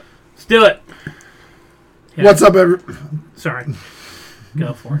Let's do it. Yeah. What's up, Sorry.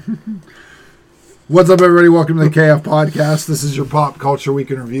 Go for it. What's up, everybody? Welcome to the KF Podcast. This is your Pop Culture Week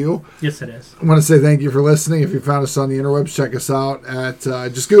in Review. Yes, it is. I want to say thank you for listening. If you found us on the interwebs, check us out at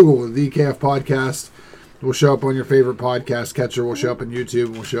just Google the KF Podcast. We'll show up on your favorite podcast catcher. We'll show up on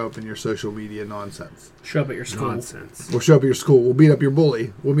YouTube. We'll show up in your social media nonsense. Show up at your school. Nonsense. We'll show up at your school. We'll beat up your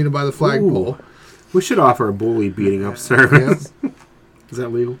bully. We'll meet him by the flagpole. We should offer a bully beating up service. Yeah. Is that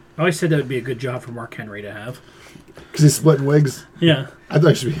legal? I always said that would be a good job for Mark Henry to have. Because he's splitting wigs? Yeah. I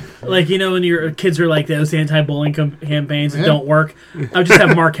thought it should be. Like, you know, when your kids are like those anti-bullying campaigns that don't work, I would just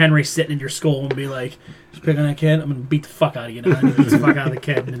have Mark Henry sitting in your school and be like, just pick on that kid, I'm going to beat the fuck out of you now. And he beats the fuck out of the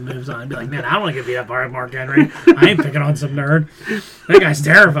kid and then moves on. And be like, man, I don't want to get beat up by Mark Henry. I ain't picking on some nerd. That guy's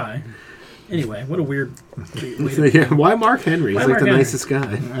terrifying. Anyway, what a weird way to why Mark Henry? He's like the nicest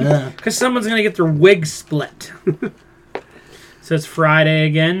guy. Yeah. Because someone's going to get their wig split. So it's Friday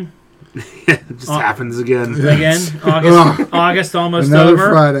again. Yeah, it just happens again. August almost Another over.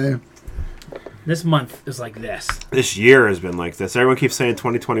 Friday. This month is like this. This year has been like this. Everyone keeps saying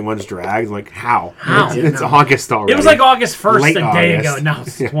 2021's dragged. Like, how? How? It's August already. It was like August 1st Late a day August. ago. Now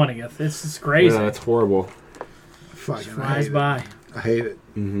it's the 20th. It's just crazy. Yeah, it's horrible. Fucking flies by. I hate it.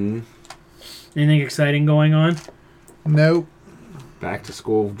 Mm-hmm. Anything exciting going on? Nope. Back to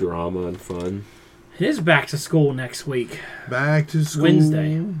school drama and fun. It is back to school next week. Back to school.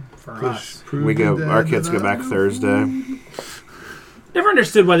 Wednesday for us. Our kids go back Thursday. Never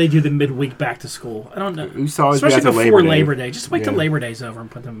understood why they do the midweek back to school. I don't know. We saw especially before Labor Day. Just wait till Labor Day's over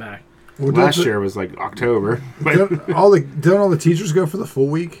and put them back. Well, last year was like October. Don't all the teachers go for the full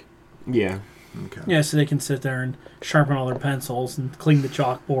week? Yeah. Okay. Yeah, so they can sit there and sharpen all their pencils and clean the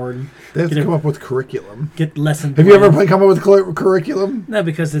chalkboard. And they have to come up with curriculum. Get lesson. Have you ever come up with curriculum? No,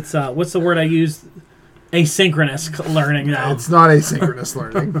 because it's what's the word I used? Asynchronous learning now. It's not asynchronous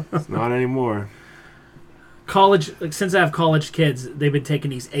learning. It's not anymore. College, like, since I have college kids, they've been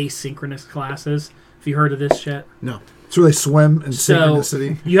taking these asynchronous classes. Have you heard of this shit? No. It's where they swim in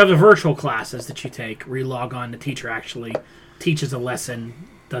synchronicity. You have the virtual classes that you take where you log on. The teacher actually teaches a lesson,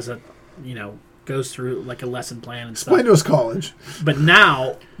 goes through like a lesson plan and Explain to us college. But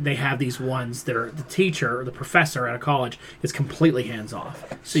now they have these ones that are the teacher or the professor at a college is completely hands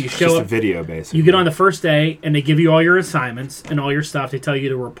off. So you show up, a video basically. You get on the first day and they give you all your assignments and all your stuff. They tell you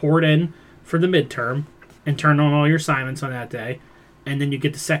to report in for the midterm and turn on all your assignments on that day, and then you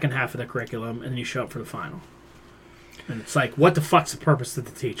get the second half of the curriculum and then you show up for the final. And it's like, what the fuck's the purpose of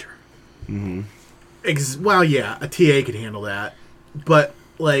the teacher? Mm-hmm. Well, yeah, a TA could handle that, but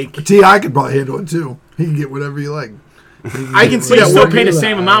like a TI could probably handle it too. He can get whatever you like. I can see that. Still pay the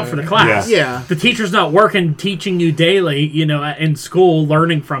same amount for the class. Yeah. The teacher's not working, teaching you daily, in school,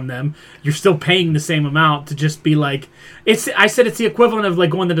 learning from them. You're still paying the same amount to just be like, I said it's the equivalent of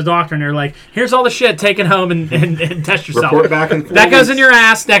like going to the doctor and they're like, here's all the shit, take it home and test yourself. Report back and forth. That goes in your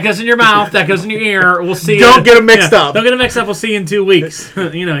ass, that goes in your mouth, that goes in your ear. We'll see. Don't get them mixed up. Don't get them mixed up. We'll see you in 2 weeks.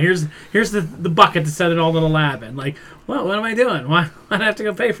 Here's the bucket to set it all in the lab in. Like, well, what am I doing? Why do I have to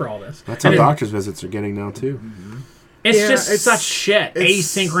go pay for all this? That's how doctor's visits are getting now too. Mm-hmm. It's such shit.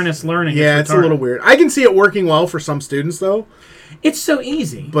 Asynchronous learning. Yeah, it's a little weird. I can see it working well for some students, though. It's so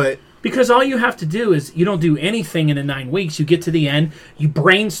easy. But because all you have to do is you don't do anything in the 9 weeks. You get to the end, you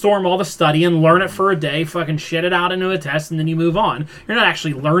brainstorm all the study and learn it for a day, fucking shit it out into a test, and then you move on. You're not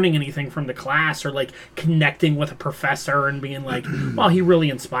actually learning anything from the class or like connecting with a professor and being like, well, he really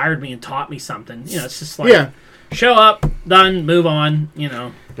inspired me and taught me something. It's just like, show up, done, move on,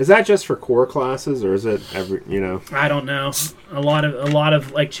 Is that just for core classes, or is it every, I don't know. A lot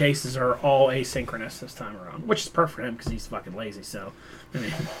of like chases are all asynchronous this time around, which is perfect for him because he's fucking lazy. So, I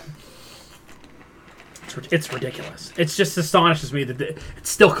mean, it's ridiculous. It just astonishes me that it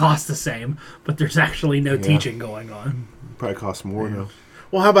still costs the same, but there's actually no teaching going on. Probably costs more now.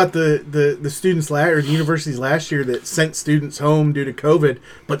 Well, how about the students or the universities last year that sent students home due to COVID,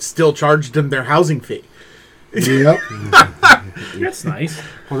 but still charged them their housing fee? Yep. That's nice.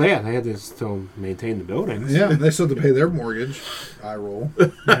 Well, they had to still maintain the buildings. Yeah, they still have to pay their mortgage. I roll.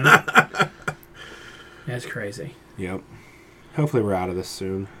 Yeah. That's crazy. Yep. Hopefully we're out of this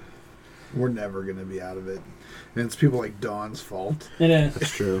soon. We're never going to be out of it. And it's people like Don's fault. It is.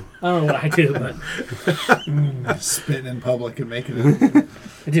 That's true. I don't know what I do, but... Spitting in public and making it...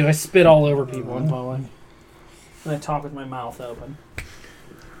 I do. I spit all over people in public. And I talk with my mouth open.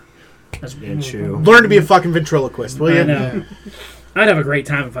 And chew. Learn to be a fucking ventriloquist, will you? I know. I'd have a great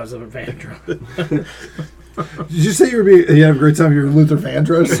time if I was a Vandross. Did you say you'd have a great time if you were Luther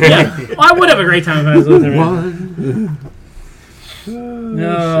Vandross? Yeah. Well, I would have a great time if I was Luther Vandross.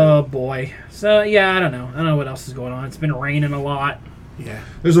 Oh, boy. So, yeah, I don't know. I don't know what else is going on. It's been raining a lot. Yeah.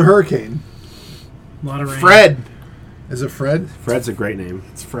 There's a hurricane. A lot of rain. Fred. Is it Fred? Fred's a great name.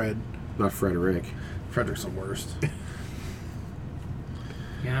 It's Fred. Not Frederick. Frederick's the worst.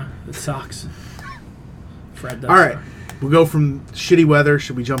 Yeah, it sucks. Fred does. All right. We'll go from shitty weather.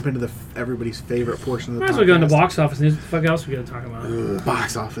 Should we jump into everybody's favorite portion of the Might podcast? as well go into box office news. What the fuck else we got to talk about?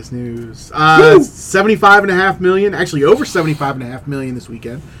 Box office news. 75.5 million. Actually, over 75.5 million this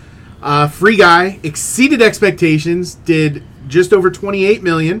weekend. Free Guy exceeded expectations. Did just over 28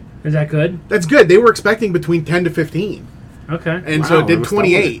 million. Is that good? That's good. They were expecting between 10 to 15. Okay. And so Wow, it did almost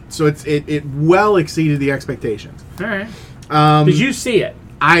 28. So it well exceeded the expectations. All right. Did you see it?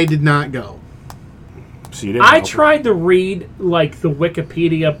 I did not go. So you didn't I help tried to read like the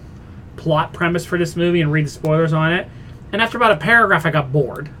Wikipedia plot premise for this movie and read the spoilers on it, and after about a paragraph, I got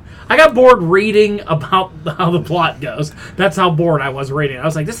bored. I got bored reading about how the plot goes. That's how bored I was reading. I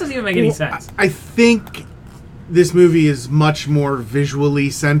was like, this doesn't even make any sense. I think this movie is much more visually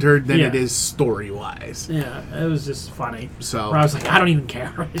centered than Yeah. it is story-wise. Yeah, it was just funny. So- Where I was like, I don't even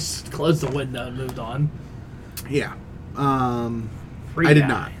care. I just closed the window and moved on. Yeah. Free I did Guy.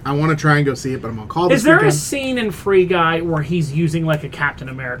 not. I want to try and go see it, but I'm on call this Is there a weekend. scene in Free Guy where he's using like a Captain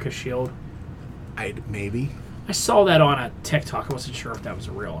America shield? Maybe. I saw that on a TikTok. I wasn't sure if that was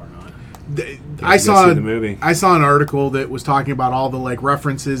real or not. I go saw see the movie. I saw an article that was talking about all the like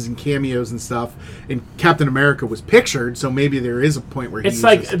references and cameos and stuff, and Captain America was pictured. So maybe there is a point where he It's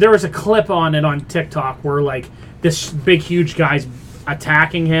like uses- there was a clip on it on TikTok where like this big huge guy's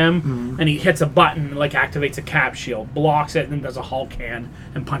attacking him and he hits a button, like activates a cap shield, blocks it, and then does a Hulk hand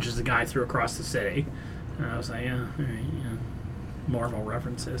and punches the guy through across the city. And I was like, yeah, all right, yeah. Marvel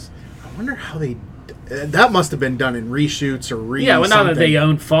references. I wonder how they. That must have been done in reshoots or re. Yeah, well, now that something. they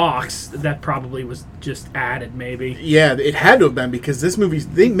own Fox, that probably was just added, maybe. Yeah, it had to have been because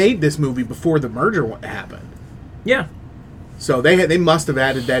they made this movie before the merger happened. Yeah. So they must have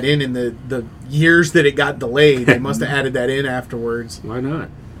added that in the years that it got delayed. They must have added that in afterwards. Why not?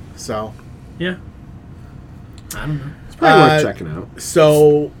 So Yeah. I don't know. It's probably worth checking out.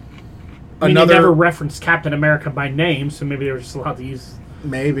 so I mean, another they never referenced Captain America by name, so maybe they were just allowed to use,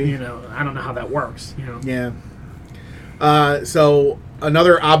 maybe you know, I don't know how that works, you know. yeah. So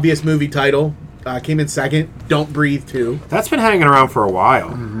another obvious movie title came in second. Don't Breathe 2. That's been hanging around for a while.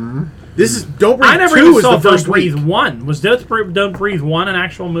 This is Don't Breathe I never 2 even was saw the first Don't Breathe week. 1. Was Don't Breathe 1 an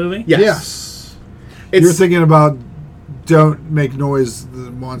actual movie? Yes. You're It's thinking about Don't Make Noise,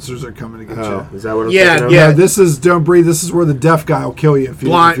 the monsters are coming to get Oh, you. is that what I'm Yeah, thinking of? yeah. No, this is Don't Breathe. This is where the deaf guy will kill you if you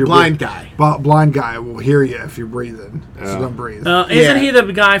blind if you're blind guy. Blind guy will hear you if you're breathing. So Oh. don't breathe. Isn't Yeah. he the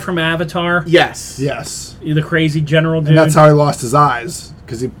guy from Avatar? Yes. Yes, The crazy general dude? and that's how he lost his eyes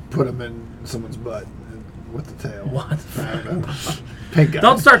because he put them in someone's butt with the tail. What? I don't know. Pink guy.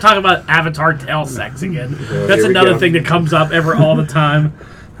 Don't start talking about Avatar tail sex again. That's here we another go. thing that comes up all the time.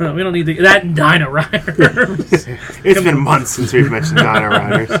 We don't need to. That and Dino Riders. It's been months since we've mentioned Dino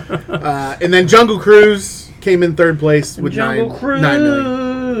Riders. And then Jungle Cruise came in third place with Jungle 9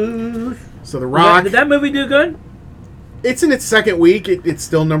 million. So The Rock. Did that movie do good? It's in its second week. It's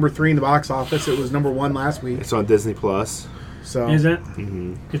still number 3 in the box office. It was number 1 last week. It's on Disney Plus. So Is it?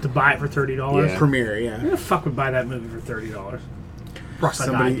 You have to buy it for $30. Yeah. premiere, yeah. Who the fuck would buy that movie for $30?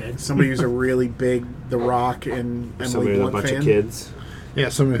 Somebody who's a really big The Rock and Emily Somebody with a Blunt bunch fan. of kids. Yeah,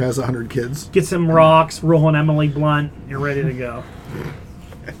 someone who has 100 kids. Get some rocks, roll on Emily Blunt. You're ready to go.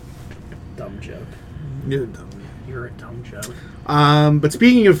 Dumb joke. You're dumb. You're a dumb joke. But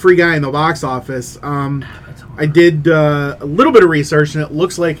speaking of Free Guy in the box office, I did a little bit of research, and it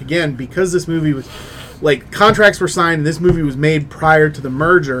looks like, again, because this movie was, like, contracts were signed and this movie was made prior to the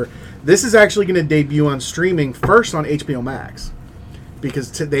merger, this is actually going to debut on streaming first on HBO Max.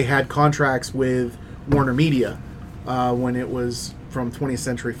 Because they had contracts with Warner Media when it was from 20th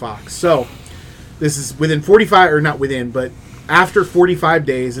Century Fox. So this is within 45, or not within, but after 45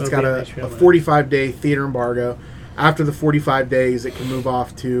 days, it's got a 45-day theater embargo. After the 45 days, it can move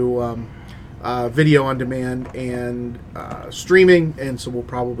off to video on demand and streaming, and so we'll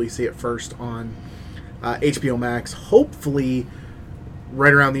probably see it first on HBO Max, hopefully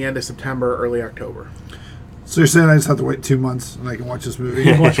right around the end of September, early October. So you're saying I just have to wait 2 months and I can watch this movie?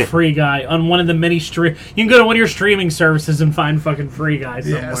 You can watch Free Guy on one of the many You can go to one of your streaming services and find fucking Free Guy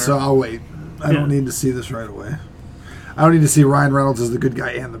somewhere. Yeah, so I'll wait. I don't need to see this right away. I don't need to see Ryan Reynolds as the good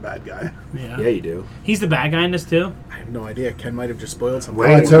guy and the bad guy. Yeah. Yeah, you do. He's the bad guy in this too. I have no idea. Ken might have just spoiled something. Oh,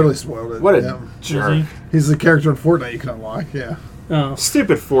 I totally spoiled it. What a Yeah. jerk. Is He's the character in Fortnite you can unlock. Yeah. Oh.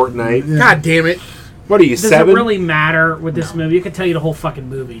 Stupid Fortnite. Yeah. God damn it. What are you, Does 7? it really matter with this movie? I could tell you the whole fucking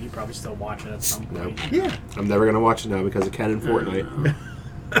movie. You probably still watch it at some point. Yeah. I'm never going to watch it now because of Ken and Fortnite.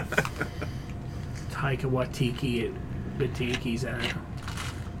 Taika Waititi, Batiki's in it.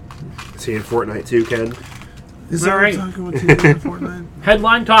 Seeing Fortnite too, Ken. Is All that right. what we're talking about TV Fortnite?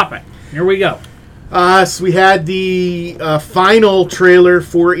 Headline topic. Here we go. So we had the final trailer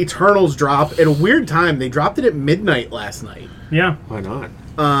for Eternals drop at a weird time. They dropped it at midnight last night. Yeah. Why not?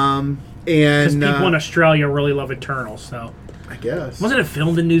 Because And people in Australia really love Eternals, so. I guess. Wasn't it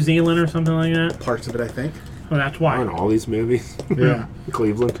filmed in New Zealand or something like that? Parts of it, I think. Well, that's Why why. in all these movies? Yeah.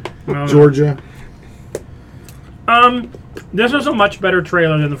 Cleveland. Georgia. This was a much better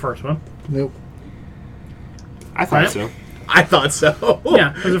trailer than the first one. Nope. I thought Right? so. I thought so. Yeah,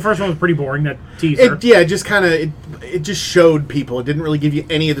 because the first one was pretty boring, that teaser. It just kind of it just showed people. It didn't really give you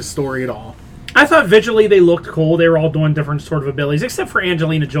any of the story at all. I thought visually they looked cool. They were all doing different sort of abilities, except for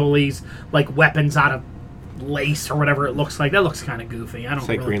Angelina Jolie's like weapons out of lace or whatever it looks like. That looks kind of goofy. I don't It's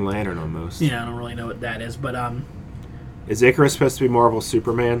like really, Green Lantern almost. Yeah, I don't really know what that is, but Is Icarus supposed to be Marvel's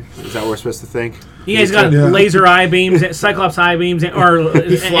Superman? Is that what we're supposed to think? yeah, he's got Yeah. laser eye beams, Cyclops eye beams, and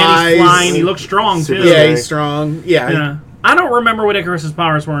he's flies. flying. He looks strong too. Yeah, he's strong. Yeah. I don't remember what Icarus's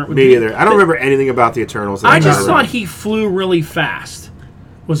powers were. Me either. I don't remember anything about the Eternals. I just remember. thought he flew really fast.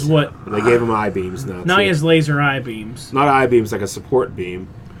 Was what? They gave him eye beams now. Now too. he has laser eye beams. Not eye beams like a support beam,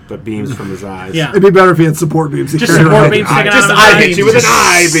 but beams from his eyes. Yeah. It'd be better if he had support beams. He Just carried support around. beams sticking out Just of eye his beams. eyes. He was an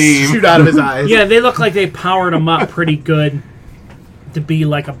eye beam. Shoot out of his eyes. Yeah, they look like they powered him up pretty good to be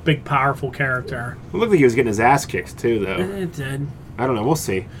like a big, powerful character. It looked like he was getting his ass kicked too, though. It did. I don't know. We'll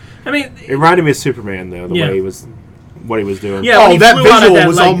see. I mean, It reminded me of Superman, though, the Yeah. way he was, what he was doing. Yeah. when Oh, he that flew out at visual that,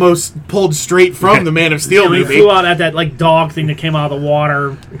 was like- almost pulled straight from the Man of Steel when he movie. flew out at that like dog thing that came out of the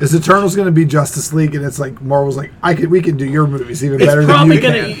water. Is Eternals going to be Justice League? And it's like Marvel's like, we can do your movies even It's better than probably you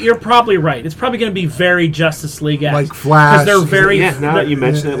gonna. can. You're probably right. It's probably gonna be very Justice League esque, Like Flash. they're very Yeah, now that you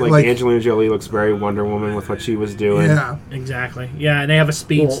mention it, like, like- Angelina Jolie looks very Wonder Woman with what she was doing. Yeah. exactly. Yeah, and they have a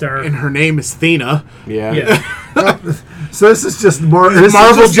speedster. And her name is Thena. Yeah. yeah. So this is just this is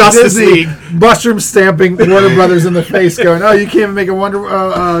Marvel just Justice Disney League. mushroom stamping Warner Brothers in the face, going, "Oh, you can't make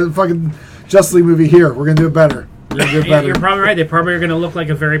a fucking Justice League movie here. We're gonna do it better. We're gonna do it Yeah, better." you're probably right. They probably are going to look like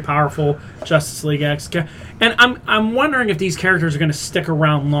a very powerful Justice League X. And I'm wondering if these characters are going to stick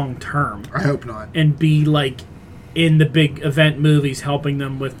around long term I hope not. and be like in the big event movies, helping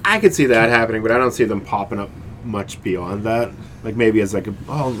them with. I could see that happening, but I don't see them popping up much beyond that. Like maybe as like a,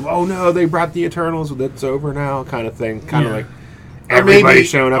 oh no, they brought the Eternals, it's over now kind of thing. Kind of Yeah. like everybody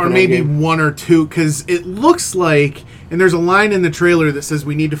showing up or in maybe Endgame. one or two, because it looks like, and there's a line in the trailer that says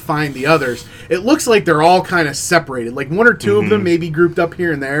we need to find the others. It looks like they're all kind of separated, like one or two of them maybe grouped up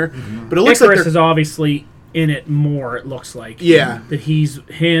here and there, but it looks Icarus like is obviously in it more. It looks like Yeah. that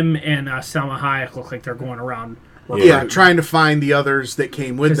him and Selma Hayek look like they're going around. yeah, trying to find the others that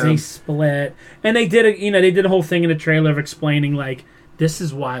came with Because them. they split, and they did a whole thing in the trailer of explaining like this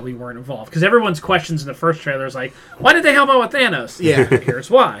is why we weren't involved. Because everyone's questions in the first trailer is like, why did they help out with Thanos? Yeah. Here's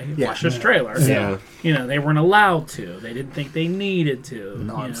why. Yeah. Watch this trailer. Yeah. They weren't allowed to. They didn't think they needed to.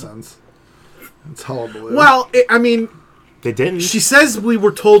 Nonsense. It's hullabaloo. Well, I mean, They didn't. she says we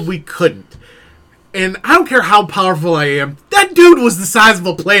were told we couldn't. And I don't care how powerful I am. That dude was the size of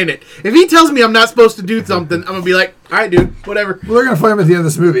a planet. If he tells me I'm not supposed to do something, I'm going to be like, all right, dude, whatever. Well, they're gonna fight him at the end of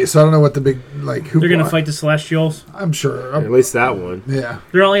this movie, so I don't know what the big They're gonna fight the Celestials. I'm sure. At least that one. Yeah.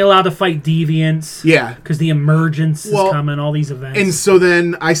 They're only allowed to fight deviants. Yeah. Because the emergence is Well, coming. All these events. And so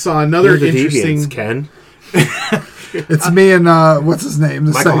then I saw another Who are the interesting... deviants, Ken? It's me and what's his name?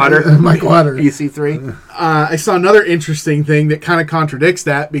 The Michael second- Hutter. Michael Hutter. EC3. I saw another interesting thing that kind of contradicts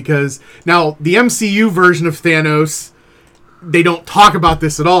that, because now the MCU version of Thanos, they don't talk about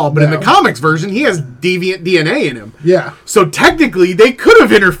this at all, but in No. the comics version, he has deviant DNA in him. Yeah. So technically, they could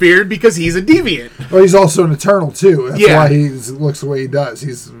have interfered because he's a deviant. Well, he's also an Eternal too. That's Yeah. why he looks the way he does.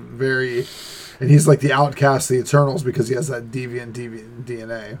 He's very, and he's like the outcast of the Eternals because he has that deviant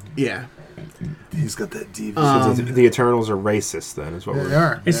DNA. Yeah. He's got that deviant. So the Eternals are racist, then, is what They we're...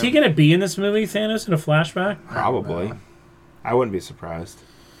 are. is he gonna be in this movie, Thanos, in a flashback? Probably. I wouldn't be surprised.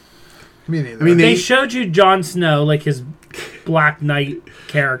 Me neither. I mean, They showed you Jon Snow, like his Black Knight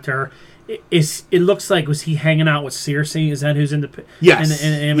character. It looks like, was he hanging out with Cersei? Is that who's in the Yes.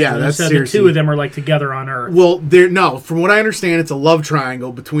 in Yeah, that's so the Cersei. two of them are like together on Earth. Well, no. From what I understand, it's a love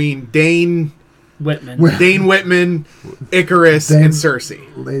triangle between Dane Whitman. Whitman, Icarus, Dane- and Cersei.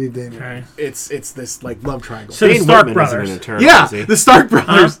 Lady Damien. Okay. It's this like love triangle. So the Dane Stark Whitman isn't brothers. an Eternal, Yeah, is he? the Stark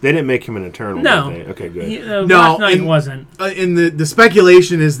brothers. They didn't make him an Eternal, No. did they? Okay, good. No, No, Black Knight and- wasn't. And the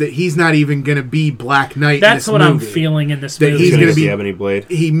speculation is that he's not even going to be Black Knight. in That's this what I'm movie. feeling in this That movie. he's gonna gonna get be- the Ebony Blade.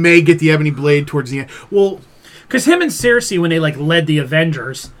 He may get the Ebony Blade towards the end. Well, Because him and Cersei, when they like led the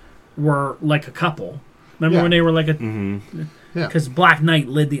Avengers, were like a couple. Remember Yeah. when they were like a? Yeah. Because Black Knight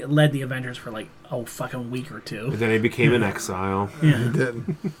led the Avengers for like fucking week or two. And then he became an exile. Yeah, He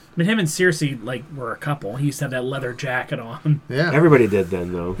did. but him and Cersei like were a couple. He used to have that leather jacket on. Yeah. Everybody did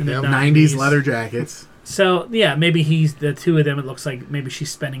then, though. In the Yep. 90s leather jackets. So yeah, maybe he's the two of them. It looks like maybe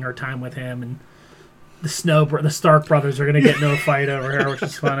she's spending her time with him, and the Stark brothers are gonna get into a fight over her, which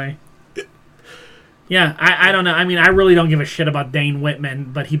is funny. Yeah, I don't know. I mean, I really don't give a shit about Dane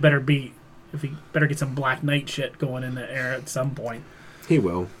Whitman, but he better get some Black Knight shit going in the air at some point. He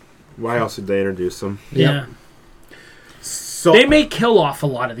will. Why else did they introduce him? Yeah. So They may kill off a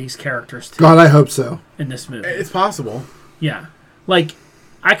lot of these characters too God, I hope so. in this movie. it's possible. Yeah, like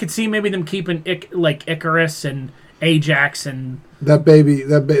I could see maybe them keeping like Icarus and Ajax and That baby,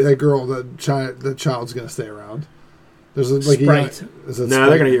 that girl, the child's gonna stay around. There's like Sprite. No,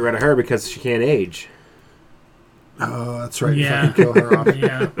 they're going to get rid of her because she can't age. Oh, that's right. Yeah. Fucking kill her off.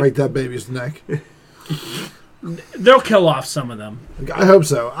 Yeah, Break that baby's neck. they'll kill off some of them. I hope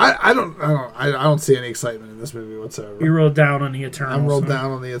so. I don't see any excitement in this movie whatsoever. You rolled down on the Eternals. I'm rolled huh?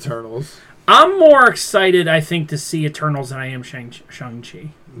 down on the Eternals. I'm more excited, I think, to see Eternals than I am Shang-Chi.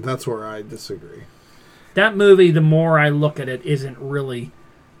 That's where I disagree. That movie, the more I look at it, isn't really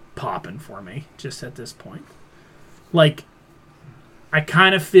popping for me, just at this point. Like, I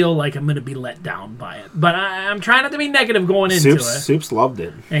kind of feel like I'm going to be let down by it. But I'm trying not to be negative going into it. Soups loved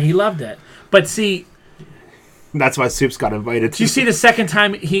it. And he loved it. But see, That's why Soups got invited. did you see the second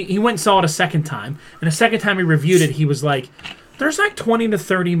time, he went and saw it a second time, and the second time he reviewed it, he was like, there's like 20 to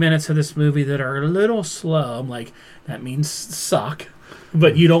 30 minutes of this movie that are a little slow. I'm like, that means suck.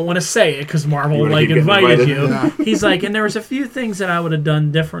 But you don't want to say it because Marvel You wanna like keep getting invited invited. you. Yeah. He's like, and there was a few things that I would have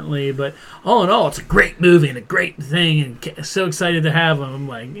done differently, but all in all, it's a great movie and a great thing, and so excited to have him. I'm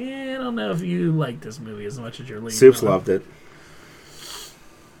like, I don't know if you like this movie as much as you're leaving. Soups loved it.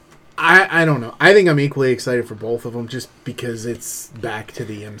 I don't know. I think I'm equally excited for both of them just because it's back to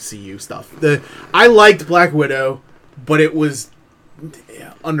the MCU stuff. I liked Black Widow, but it was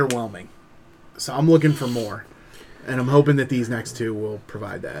underwhelming. So I'm looking for more. And I'm hoping that these next two will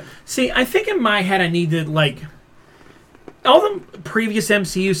provide that. See, I think in my head I need to, like, all the previous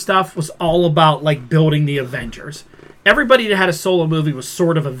MCU stuff was all about, like, building the Avengers. Everybody that had a solo movie was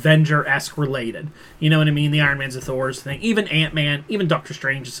sort of Avenger-esque related. You know what I mean? The Iron Mans, the Thors thing. Even Ant-Man, even Doctor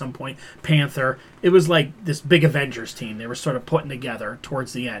Strange at some point, Panther. It was like this big Avengers team they were sort of putting together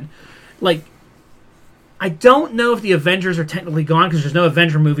towards the end. Like, I don't know if the Avengers are technically gone because there's no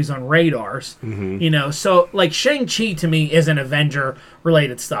Avenger movies on radars. You know, so, like, Shang-Chi to me isn't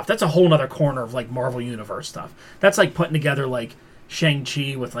Avenger-related stuff. That's a whole other corner of, like, Marvel Universe stuff. That's like putting together, like,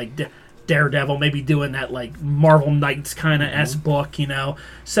 Shang-Chi with, like, Daredevil, maybe doing that, like, Marvel Knights kind of book, you know,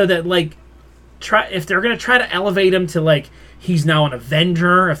 so that, like, if they're going to try to elevate him to, like, he's now an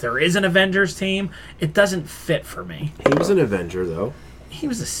Avenger, if there is an Avengers team, it doesn't fit for me. He was an Avenger, though. He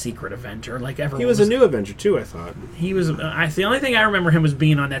was a secret Avenger, like everyone. He was a new Avenger, too, I thought. He was. The only thing I remember him was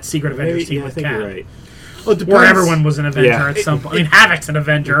being on that secret Avengers team I with think Cap. you're right. Well, it depends. Where everyone was an Avenger Yeah. at some point. I mean, Havoc's an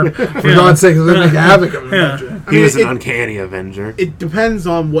Avenger. For God's sake, they're making havoc of Yeah. Avenger. He was an it- uncanny Avenger. It depends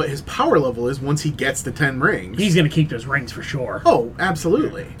on what his power level is once he gets to 10 rings. He's going to keep those rings for sure. Oh,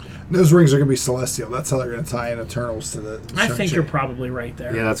 absolutely. Those rings are going to be celestial. That's how they're going to tie in Eternals to the. I think Shang-Chi. you're probably right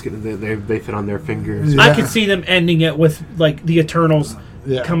there. Yeah, that's good. They fit on their fingers. Yeah. I could see them ending it with, like, the Eternals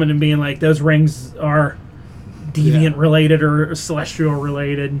Yeah. coming and being like, those rings are deviant related or celestial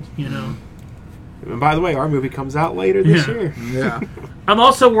related, you know. And by the way, our movie comes out later this Yeah. year. Yeah. I'm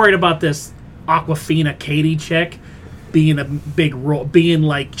also worried about this Aquafina Katie chick being a big role, being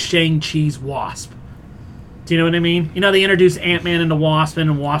like Shang-Chi's Wasp. Do you know what I mean? You know, they introduced Ant-Man into Wasp,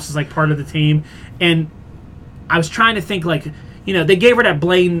 and Wasp is like part of the team. And I was trying to think, like, you know, they gave her that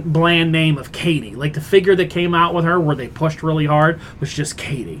bland name of Katie. Like, the figure that came out with her where they pushed really hard was just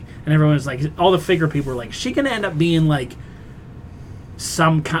Katie. And everyone was like, all the figure people were like, is she going to end up being like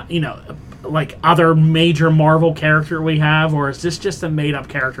some kind, you know, like other major Marvel character we have, or is this just a made-up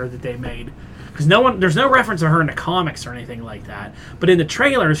character that they made? Because there's no reference to her in the comics or anything like that. But in the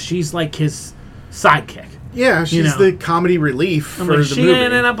trailers, she's like his sidekick. Yeah, she's know. the comedy relief I'm for like, the she movie.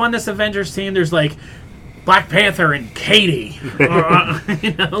 ended up on this Avengers team. There's like Black Panther and Katie.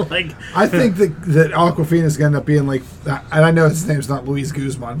 You know, like, I think that Aquafina is going to end up being like, and I know his name's not Luis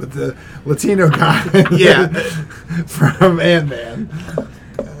Guzman, but the Latino guy, Yeah. from Ant-Man.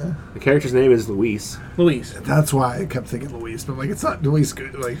 The character's name is Luis. Luis. That's why I kept thinking Luis, but like it's not Luis.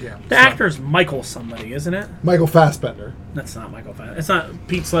 Like yeah, The actor's Michael somebody, isn't it? Michael Fassbender. That's not Michael Fassbender. It's not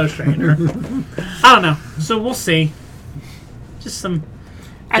Pete Slowstrainer. I don't know. So we'll see. Just some.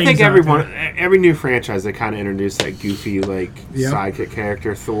 I think things out there. every new franchise, they kind of introduce that goofy, like, Yep. sidekick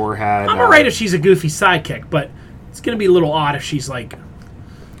character. Thor had. I'm alright if she's a goofy sidekick, but it's going to be a little odd if she's like.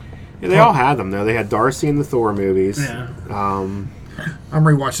 Yeah, they all had them though. They had Darcy in the Thor movies. Yeah. I'm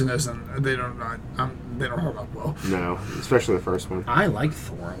rewatching this, and they don't hold up well. No, especially the first one. I like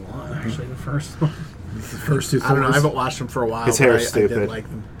Thor a lot, actually. The first one. The first two. I don't know. I Thors. haven't watched them for a while. His but hair's I stupid. did like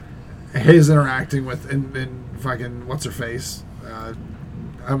them. His interacting with in fucking what's her face. I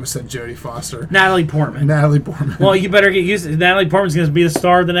almost said Jodie Foster. Natalie Portman. Natalie Portman. Well, you better get used to it. Natalie Portman's going to be the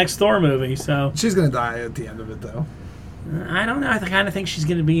star of the next Thor movie, so. She's gonna die at the end of it, though. I don't know. I kind of think she's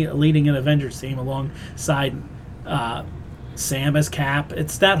going to be leading an Avengers team alongside Sam as Cap.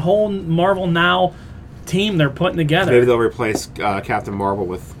 It's that whole Marvel Now team they're putting together. Maybe they'll replace Captain Marvel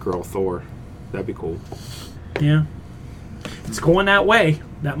with Girl Thor. That'd be cool. Yeah. It's going that way.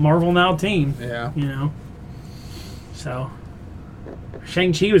 That Marvel Now team. Yeah. You know. So.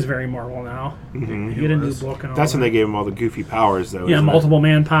 Shang-Chi was very Marvel Now. Mm-hmm. He had a new book and all That's that. when they gave him all the goofy powers, though. Yeah, isn't it? multiple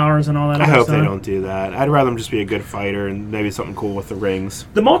man powers and all that I other hope stuff. they don't do that. I'd rather him just be a good fighter and maybe something cool with the rings.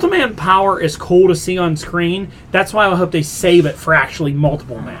 The multiple man power is cool to see on screen. That's why I hope they save it for actually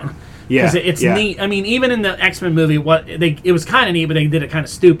multiple man. Yeah, Because it's neat. I mean, even in the X-Men movie, it was kind of neat, but they did it kind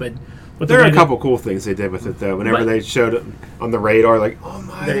of stupid. With There the are way a couple cool things they did with it, though. Whenever But- they showed it on the radar, like, oh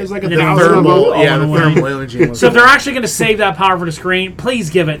my, there's like a and then thousand of thermal- them. Yeah, the all the way. thermal imaging was So if they're actually going to save that power for the screen,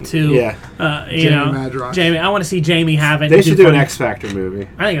 please give it to Jamie Madrox. Jamie. I want to see Jamie have it. They and should do an fun- X Factor movie.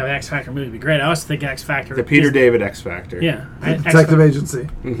 I think an X Factor movie would be great. I also think X Factor. The Peter just- David X Factor. Yeah, X Detective Factor Agency,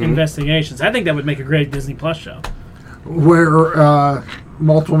 investigations. I think that would make a great Disney Plus show. where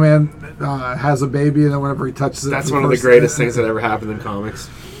multiple man has a baby, and then whenever he touches it, That's for one of the first- greatest things that ever happened in comics.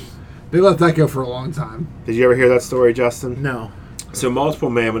 They let that go for a long time. Did you ever hear that story, Justin? No. So Multiple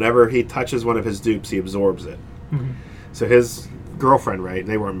Man, whenever he touches one of his dupes, he absorbs it. So his girlfriend, right,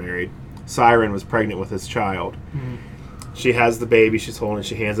 they weren't married, Siren was pregnant with his child. She has the baby, she's holding it,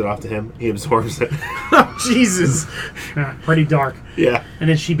 she hands it off to him, he absorbs it. Jesus. Yeah, pretty dark. Yeah. And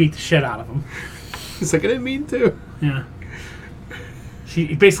then she beat the shit out of him. He's like, I didn't mean to. Yeah.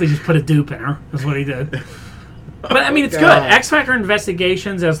 He basically just put a dupe in her. That's what he did. But I mean, it's good. God. X Factor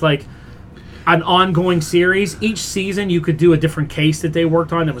Investigations as like an ongoing series. Each season, you could do a different case that they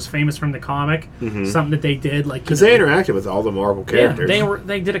worked on that was famous from the comic. Something that they did, like Because they interacted with all the Marvel characters.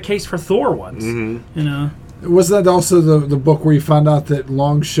 they did a case for Thor once. You know, Wasn't that also the book where you found out that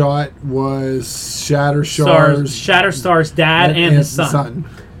Longshot was Shatterstar's dad and his the son.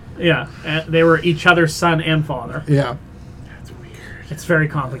 Yeah, and they were each other's son and father. Yeah, It's very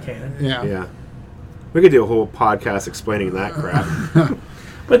complicated. yeah. Yeah. We could do a whole podcast explaining that crap.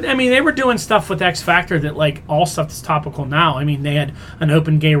 But I mean, they were doing stuff with X Factor that, like, all stuff that's topical now. I mean, they had an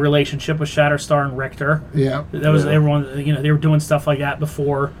open gay relationship with Shatterstar and Richter. Yeah. That was Yeah. everyone. You know, they were doing stuff like that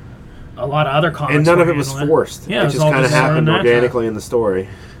before a lot of other comics. And none were of it was handling forced. Yeah, it was just all kind of just happened natural. organically in the story.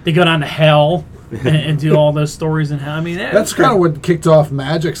 They go down to hell and do all those stories in hell. I mean, That's kind of what kicked off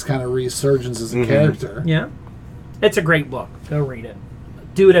Magic's kind of resurgence as a character. yeah. It's a great book. Go read it.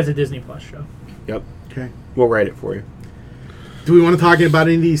 Do it as a Disney Plus show. Yep. Okay. We'll write it for you. Do we want to talk about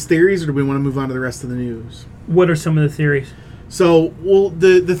any of these theories, or do we want to move on to the rest of the news? What are some of the theories? So, well,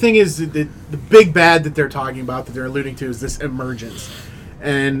 the thing is that the big bad that they're talking about, that they're alluding to, is this emergence.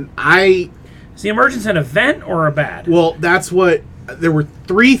 And Is the emergence an event or a bad? well, that's what, there were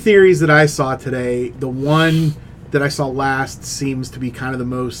 3 theories that I saw today. The one that I saw last seems to be kind of the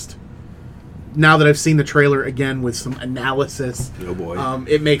most, now that I've seen the trailer again with some analysis, Oh, boy.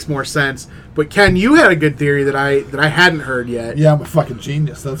 it makes more sense. But Ken, you had a good theory that I hadn't heard yet. Yeah, I'm a fucking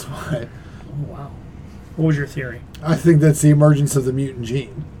genius. That's why. Oh, wow. What was your theory? I think that's the emergence of the mutant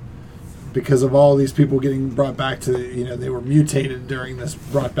gene. Because of all these people getting brought back to, they were mutated during this,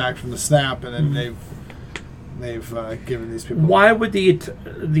 brought back from the snap, and then they've given these people. Why would the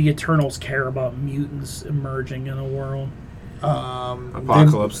Eternals care about mutants emerging in a world?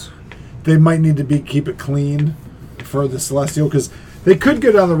 Apocalypse. They might need to keep it clean for the Celestial, because they could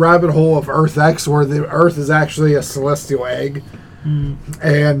go down the rabbit hole of Earth X, where the Earth is actually a Celestial egg,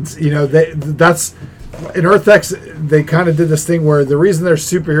 and that's in Earth X. They kind of did this thing where the reason there's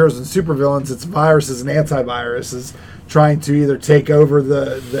superheroes and supervillains, it's viruses and antiviruses trying to either take over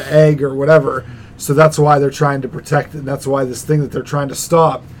the egg or whatever. So that's why they're trying to protect it. And that's why this thing that they're trying to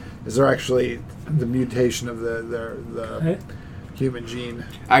stop is they're actually the mutation of the human gene.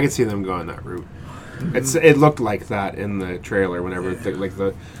 I could see them going that route. It looked like that in the trailer whenever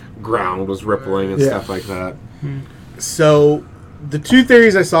the ground was rippling and stuff like that. So, the 2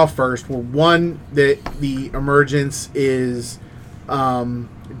 theories I saw first were, one, that the emergence is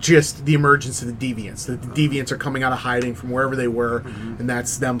just the emergence of the deviants. That the deviants are coming out of hiding from wherever they were, and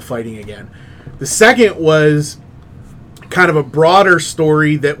that's them fighting again. The second was kind of a broader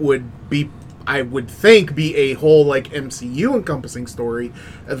story that would be I would think be a whole like MCU encompassing story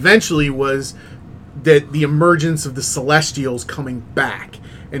eventually was that the emergence of the Celestials coming back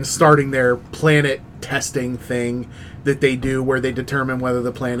and starting their planet testing thing that they do where they determine whether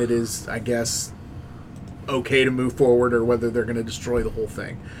the planet is, I guess, okay to move forward or whether they're going to destroy the whole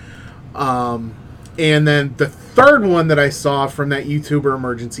thing. And then the third one that I saw from that YouTuber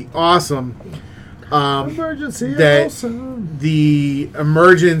Emergency Awesome, Emergency that awesome. the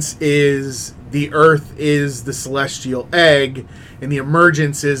emergence is the Earth is the celestial egg, and the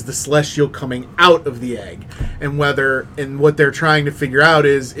emergence is the celestial coming out of the egg. And what they're trying to figure out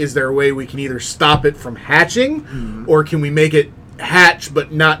is there a way we can either stop it from hatching, or can we make it hatch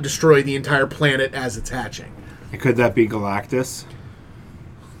but not destroy the entire planet as it's hatching? And could that be Galactus?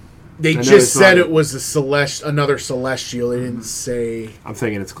 They just said it was another celestial. They didn't say. I'm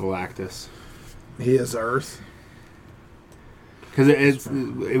thinking it's Galactus. He is Earth. Because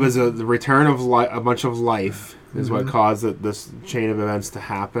it was the return of a bunch of life is what caused this chain of events to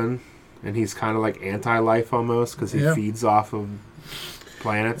happen. And he's kind of like anti-life almost because he feeds off of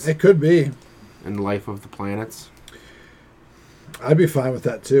planets. It could be. And the life of the planets. I'd be fine with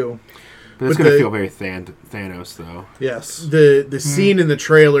that too. But it's going to feel very Thanos, though. Yes. The scene in the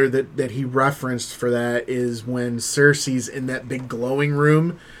trailer that he referenced for that is when Cersei's in that big glowing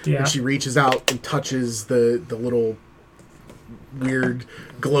room, and she reaches out and touches the little weird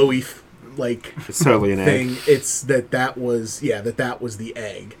glowy it's totally an thing. egg. It's that was the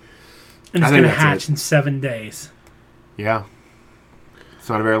egg, and it's going to hatch in 7 days. Yeah. It's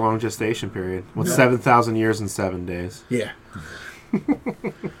not a very long gestation period. Well, 7,000 years and 7 days. Yeah. I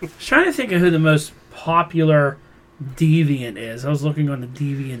was trying to think of who the most popular deviant is. I was looking on the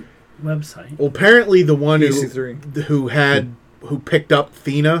deviant website. Well, apparently the one who picked up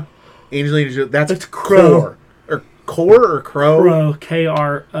Thena, Angelina Jolie, that's Crow. Crow. Crow,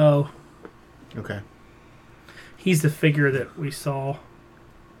 Kro. Okay. He's the figure that we saw.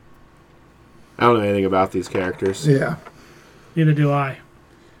 I don't know anything about these characters. Yeah. Neither do I.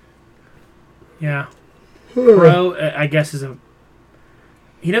 Yeah. Crow, I guess, is a...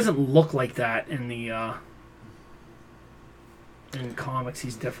 He doesn't look like that in the in comics.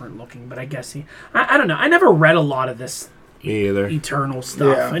 He's different looking, but I guess I don't know. I never read a lot of this Me either. Eternal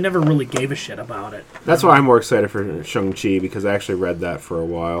stuff. Yeah. I never really gave a shit about it. That's why I'm more excited for Shang-Chi, because I actually read that for a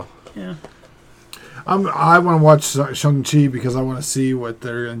while. Yeah. I want to watch Shang-Chi because I want to see what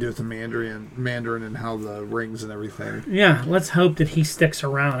they're going to do with the Mandarin and how the rings and everything. Yeah, let's hope that he sticks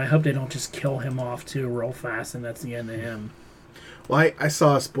around. I hope they don't just kill him off too real fast and that's the end of him. Well, I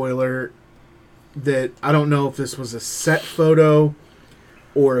saw a spoiler that I don't know if this was a set photo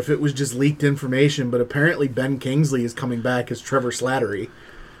or if it was just leaked information, but apparently Ben Kingsley is coming back as Trevor Slattery.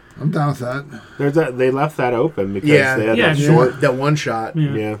 I'm down with that. They left that open because they had that short. That one shot.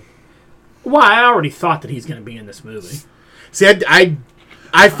 Yeah. Well, I already thought that he's going to be in this movie. See,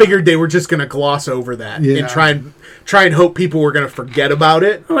 I figured they were just going to gloss over that and try and hope people were going to forget about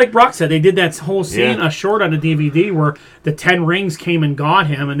it. Like Brock said, they did that whole scene, a short on a DVD, where the 10 rings came and got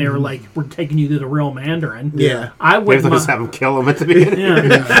him, and they were like, "We're taking you to the real Mandarin." Yeah, I would just have him kill him at the beginning.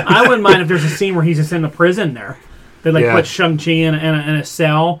 Yeah. I wouldn't mind if there's a scene where he's just in the prison there. They put Shang-Chi in a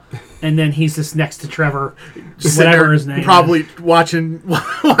cell, and then he's just next to Trevor, whatever his name. Probably watching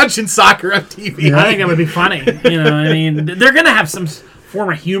soccer on TV. Yeah. I think that would be funny. You know, I mean, they're gonna have some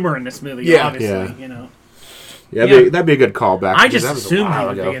form of humor in this movie. Yeah. Obviously, Yeah. you know. Yeah, that'd be a good callback. I just that was assumed a he while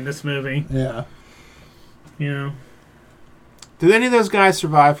would ago. be in this movie. Yeah. You know. Did any of those guys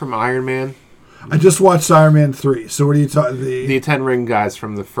survive from Iron Man? I just watched Iron Man 3. So what are you talking? The 10 ring guys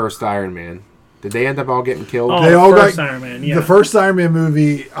from the first Iron Man. Did they end up all getting killed? Oh, They all first got- Iron Man. Yeah. The first Iron Man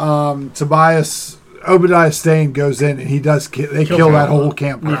movie, Obadiah Stane goes in and he does. They kill that whole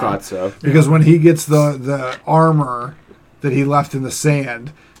camp. I thought so. Because when he gets the armor that he left in the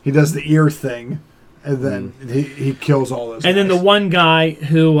sand, he does the ear thing, and then he kills all those. And then the one guy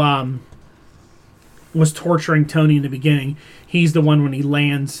who was torturing Tony in the beginning, he's the one when he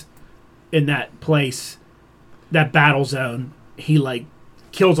lands in that place, that battle zone, he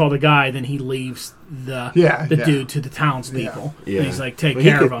kills all the guy, then he leaves the dude to the townspeople. Yeah. And he's like, take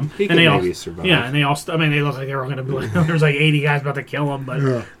care of him. He and they maybe all survive. Yeah, and they all they look like they were going to be there was 80 guys about to kill him,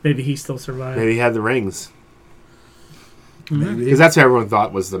 but maybe he still survived. Maybe he had the rings. Maybe. Because that's what everyone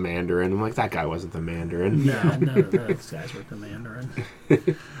thought was the Mandarin. I'm like, that guy wasn't the Mandarin. No, none of those guys were the Mandarin.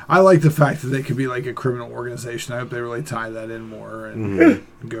 I like the fact that they could be like a criminal organization. I hope they really tie that in more and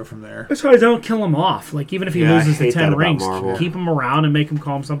go from there. That's why I don't kill him off. Like, even if he Yeah, I loses the hate that 10 about rings, Marvel. keep him around and make him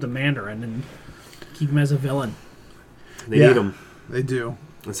call him something Mandarin and keep him as a villain. They need him. They do.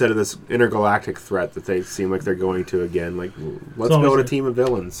 Instead of this intergalactic threat that they seem like they're going to again. Like, let's always build a a- team of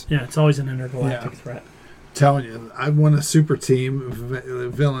villains. Yeah, it's always an intergalactic Yeah. threat. Telling you, I want a super team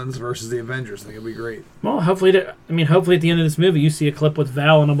of villains versus the Avengers. I think it'd be great. Well, hopefully at the end of this movie, you see a clip with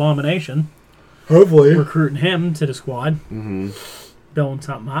Val and Abomination Hopefully. recruiting him to the squad, Mm-hmm. building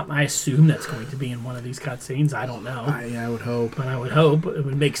something up. I assume that's going to be in one of these cutscenes. I don't know, I would hope. but I would hope it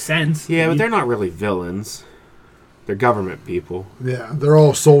would make sense. Yeah, but they're not really villains. They're government people. Yeah, they're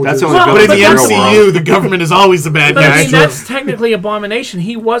all soldiers. That's the only Well, villains But in the in the real MCU, world. the government is always the bad But I guy. mean, that's technically Abomination.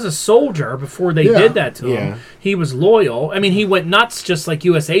 He was a soldier before they Yeah. did that to him. Yeah. He was loyal. I mean, he went nuts just like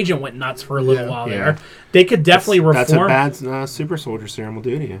U.S. Agent went nuts for a little Yeah. while Yeah. there. They could definitely That's reform. what bad super soldier serum will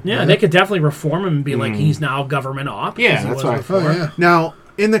do to you. Yeah, they could definitely reform him and be like, he's now government op. Yeah, as he that's was why- before. Oh, yeah. Now,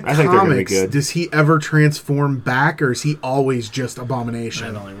 in the I think they're gonna be comics, good. does he ever transform back, or is he always just I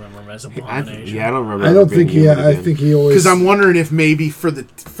Abomination? only remember him as I Abomination. don't remember. I don't being think he. human I again. think he always. Because I'm wondering if maybe for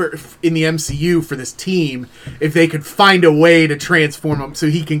in the MCU for this team, if they could find a way to transform him so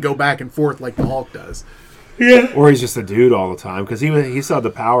he can go back and forth like the Hulk does. Yeah. Or he's just a dude all the time because he still had the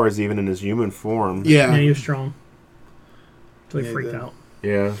powers even in his human form. Yeah, Yeah. he was strong. So he Yeah, he freaked did. out.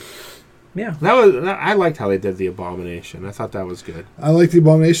 Yeah. Yeah. I liked how they did the Abomination. I thought that was good. I like the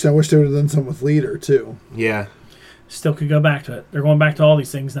Abomination. I wish they would have done something with Leader too. Yeah. Still could go back to it. They're going back to all these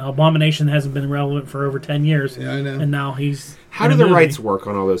things now. Abomination hasn't been relevant for over 10 years. Yeah, I know. And now he's. How in do a the movie. rights work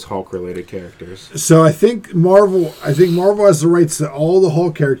on all those Hulk-related characters? So I think Marvel has the rights to all the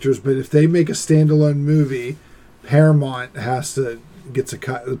Hulk characters, but if they make a standalone movie, Paramount gets a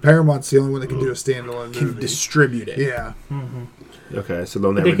cut. Paramount's the only one that can do a standalone Can movie. distribute it. Yeah, Okay, so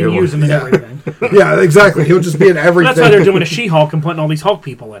they'll never They can do use one. him in Yeah. everything. yeah, exactly. He'll just be in everything. That's why they're doing a She-Hulk and putting all these Hulk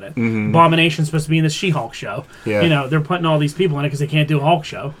people in it. Abomination's supposed to be in the She-Hulk show. Yeah. You know, they're putting all these people in it because they can't do a Hulk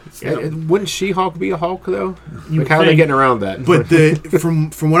show. Wouldn't She-Hulk be a Hulk though? You Like how are they think. getting around that? But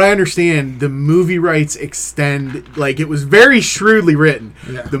from what I understand, the movie rights extend. Like it was very shrewdly written.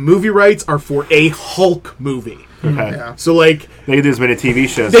 Yeah. The movie rights are for a Hulk movie. okay. Yeah. So like They could do as many TV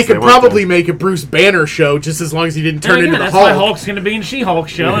shows. they as could want probably to. make a Bruce Banner show just as long as he didn't turn And into again, the that's Hulk. why Hulk's going to be in She-Hulk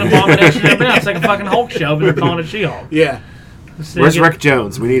show and Abomination and everything else. It's like a fucking Hulk show, but they're calling it She-Hulk. Yeah. So Where's you get- Rick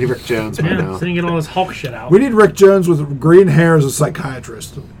Jones? We need Rick Jones by Yeah, now. so you get all this Hulk shit out. We need Rick Jones with green hair as a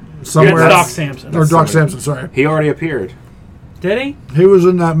psychiatrist somewhere. Doc Samson. Or Doc Samson. Sorry, He already appeared. Did he? he was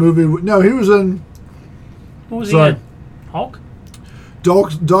in that movie. No, he was in. What was Sorry. he in? Hulk?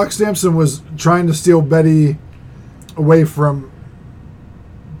 Doc Samson was trying to steal Betty away from.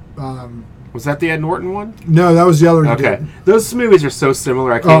 Was that the Ed Norton one? No, that was the other. Okay, dude. those movies are so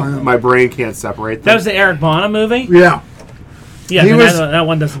similar. I I can't. know. My brain can't separate them. That was the Eric Bana movie? Yeah, Yeah, He then was- that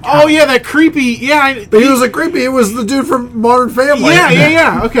one doesn't count. Oh yeah, that creepy. Yeah. but he was like creepy. It was the dude from Modern Family.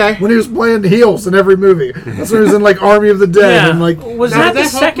 Yeah. Okay. When he was playing heels in every movie, that's when he was in like Army of the Dead Yeah. and like Was Now, that the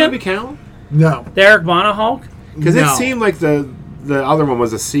did Hulk second? movie count? no. The Eric Bana Hulk? Because No. it seemed like the other one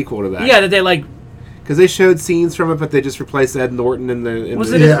was a sequel to that. Yeah, that they like. Because they showed scenes from it, but they just replaced Ed Norton in the. In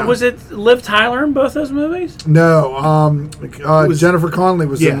Was the, it? Yeah. Was it Liv Tyler in both those movies? No, was- Jennifer Connelly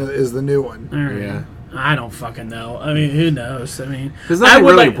was Yeah. is the new one. All right. Yeah. I don't fucking know. I mean, who knows? I mean, Because I nothing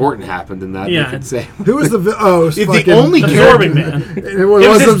would really like- important happened in that. Yeah. You could say. Who was the it's The fucking- only Absorbing Man. It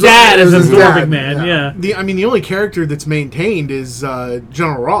was his dad it as was his Absorbing dad, Man. Yeah. The only character that's maintained is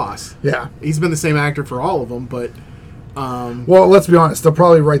General Ross. Yeah. He's been the same actor for all of them, but Well, let's be honest. They'll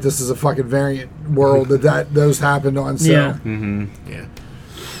probably write this as a fucking variant world that those happened on. So Yeah. yeah.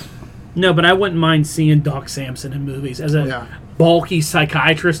 No, but I wouldn't mind seeing Doc Samson in movies as a Yeah. bulky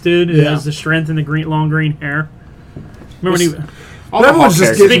psychiatrist dude who Yeah. has the strength and the long green hair. Remember when he? All the Everyone's Hulk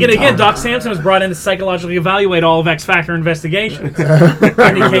just characters- Speaking again, Tom. Doc Samson was brought in to psychologically evaluate all of X Factor investigations.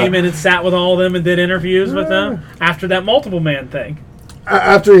 And he came in and sat with all of them and did interviews with them after that multiple man thing.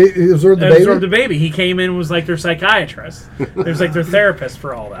 After he observed the baby. Absorbed the baby. He came in and was like their psychiatrist. He was like their therapist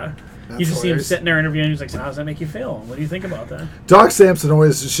for all that. You just see him hilarious. sitting there interviewing. He's like, so "How does that make you feel? What do you think about that?" Doc Samson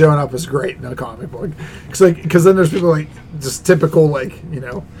always is showing up as great in a comic book. Because then there's people like just typical it's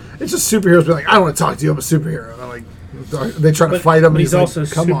just superheroes be like, I don't want to talk to you. I'm a superhero. And I'm like, they try to fight him. But And he's like, also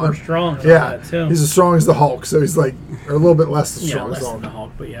come super on. strong. And Yeah, all that too. he's as strong as the Hulk. So he's like, or a little bit less as yeah, strong as less the than the Hulk.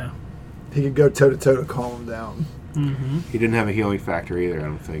 Hulk, but yeah. He could go toe to toe to calm him down. He didn't have a healing factor either. I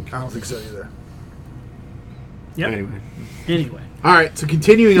don't think. I don't think so either. Yep. Anyway, All right, so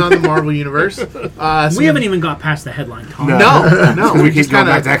continuing on the Marvel universe, We haven't even got past the headline talk. no, we we keep just going kind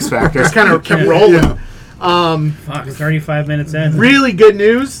back to of X Factor. just kind of kept Yeah. rolling. Fuck, 35 minutes in. Really good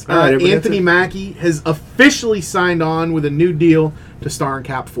news. All right, everybody, Anthony that's it. Mackie has officially signed on with a new deal to star in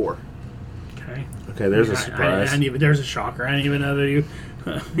Cap 4. Okay. Okay, there's a I surprise. didn't even, there's a shocker. I didn't even know that you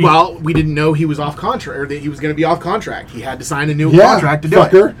Well, we didn't know he was off contract, or that he was going to be off contract. He had to sign a new Yeah, contract to do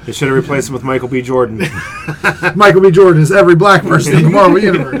it. fucker. They should have replaced him with Michael B. Jordan. Michael B. Jordan is every black person in the Marvel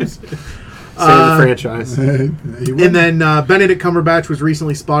Universe. Save the franchise. And then Benedict Cumberbatch was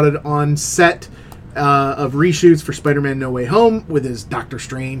recently spotted on set of reshoots for Spider-Man No Way Home with his Doctor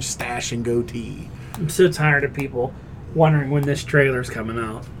Strange stash and goatee. I'm so tired of people wondering when this trailer's coming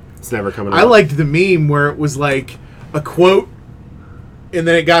out. It's never coming out. I liked the meme where it was like a quote, and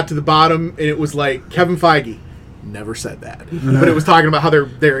then it got to the bottom, and it was like Kevin Feige never said that, but it was talking about how they're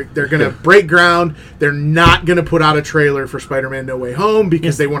going to break ground. They're not going to put out a trailer for Spider-Man No Way Home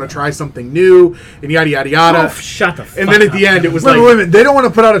because they want to try something new, and yada yada yada. Oh, shut the fuck And then at up. the end, it was Wait, like, wait a minute. They don't want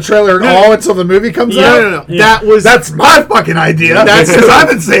to put out a trailer at all until the movie comes out? no. Yeah. That's my fucking idea. That's- Because I've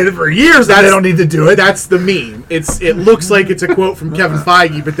been saying it for years that they don't need to do it. That's the meme. It looks like it's a quote from Kevin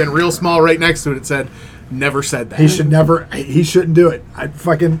Feige, but then real small right next to it, it said, "Never said that." He shouldn't do it. I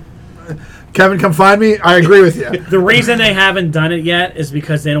fucking... Kevin, come find me. I agree with you. The reason they haven't done it yet is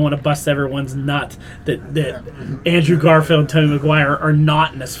because they don't want to bust everyone's nut that Andrew Garfield and Tobey Maguire are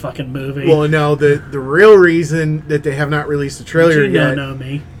not in this fucking movie. Well, no, the real reason that they have not released a trailer you yet know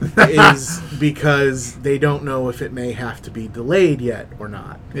me. is because they don't know if it may have to be delayed yet or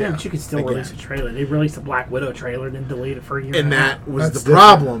not. Yeah, but you could still Again. release a trailer. They released a Black Widow trailer and then delayed it for a year. And a half. that was That's the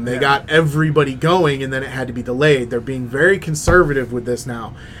problem. different. They Yeah. got everybody going, and then it had to be delayed. They're being very conservative with this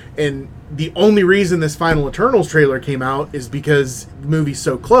now. And the only reason this final Eternals trailer came out is because the movie's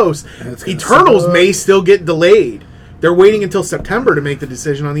so close. It's gonna Eternals suck. may still get delayed. They're waiting until September to make the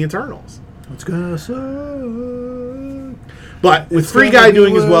decision on the Eternals. It's gonna suck. But with It's Free gonna Guy be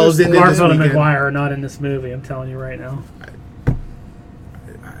doing as well as worse it did than this Garfield and weekend, Maguire are not in this movie. I'm telling you right now.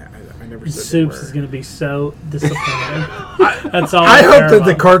 I never And said Soups the is word. going to be so disappointed. That's all. I hope that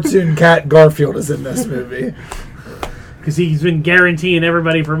the cartoon cat Garfield is in this movie. because he's been guaranteeing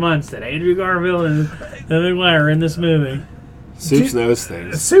everybody for months that Andrew Garfield and Tobey Maguire are in this movie. Soups knows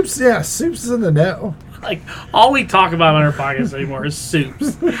things. Soups is in the know. Like all we talk about on our podcast anymore is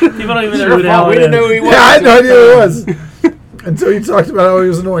Soups. People don't even know who the hell We it didn't know who is. he was. Yeah, I had no idea who it was. Until you talked about how he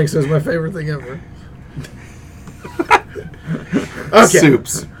was annoying, so it was my favorite thing ever. Okay.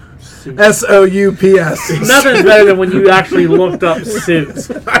 Soups. SOUPS. Nothing's better than when you actually looked up Soups.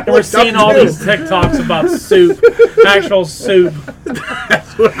 And we're seeing all these TikToks about soup, actual soup.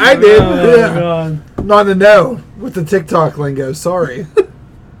 I did. Oh, Yeah. God. Not in the know with the TikTok lingo. Sorry.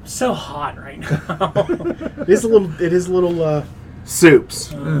 So hot right now. It is a little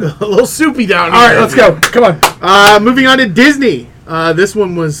Soups. a little soupy down here. All right, let's go. Come on. Moving on to Disney. This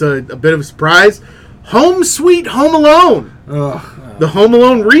one was a bit of a surprise. Home Sweet Home Alone. Ugh. The Home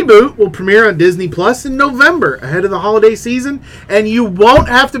Alone reboot will premiere on Disney Plus in November, ahead of the holiday season, and you won't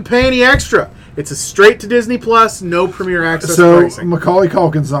have to pay any extra. It's a straight to Disney Plus, no premiere access So pricing. Macaulay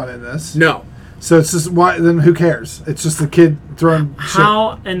Culkin's not in this. No. So it's just why? Then who cares? It's just the kid throwing shit.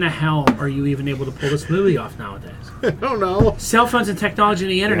 How in the hell are you even able to pull this movie off nowadays? I don't know. Cell phones and technology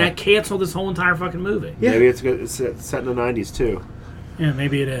and the internet Yeah. canceled this whole entire fucking movie. Yeah. Maybe it's good. It's set in the 90s too. Yeah,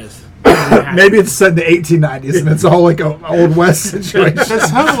 maybe it is. Maybe it's set in the 1890s and it's all like an Old West situation. Does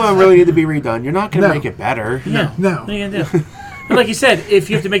Home Alone really need to be redone? You're not going to No. make it better. Yeah. No. What are you gonna do? And like you said, if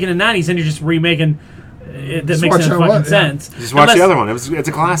you have to make it in the 90s, then you're just remaking it. That Just makes watch no it fucking on what, yeah. sense. Just watch Unless the other one. It's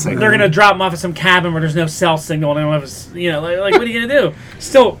a classic. They're gonna drop them off at some cabin where there's no cell signal and they don't have like what are you gonna do?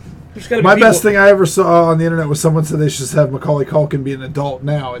 Still, there's gotta be My people- best thing I ever saw on the internet was someone said they should just have Macaulay Culkin be an adult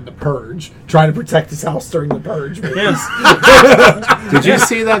now in The Purge, trying to protect his house during The Purge. Yes. Did you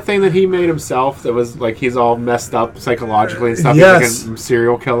see that thing that he made himself that was like he's all messed up psychologically and stuff? Yes. He's like a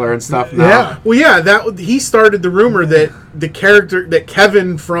serial killer and stuff now. Yeah. Well, yeah, he started the rumor that the character, that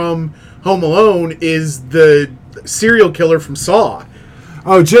Kevin from Home Alone is the serial killer from Saw.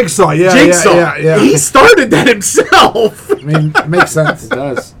 Oh, Jigsaw. Yeah, Jigsaw. yeah. He started that himself. I mean, it makes sense. It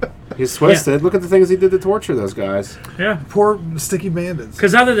does. He's twisted. Look at the things he did to torture those guys. Yeah. Poor sticky bandits.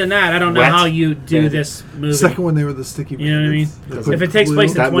 Because other than that, I don't know Wet. how you do Yeah. this movie. Second one, they were the sticky You know what I mean? bandits. If it takes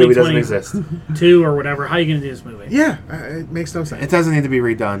place in That movie doesn't 2022 exist. or whatever, how are you going to do this movie? Yeah, it makes no sense. It doesn't need to be And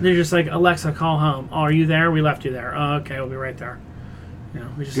redone. they're just like, Alexa, call home. Oh, are you there? We left you there. Oh, okay, we'll be right there. You know,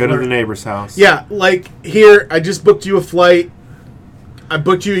 we just Go to the learn. neighbor's house. Yeah, like here, I just booked you a flight. I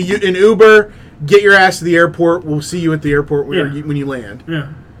booked you an Uber. Get your ass to the airport. We'll see you at the airport when you land.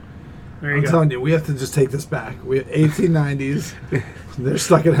 Yeah. There you I'm go. telling you, we have to just take this back. We 1890s. They're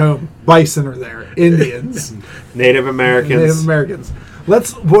stuck at home. Bison are there. Indians. Native Americans. Native Americans.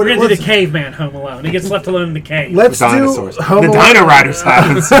 Let's We're going to do the caveman Home Alone. He gets left alone in the cave. Let's Dinosaurs. do Home The Alone. Dino Riders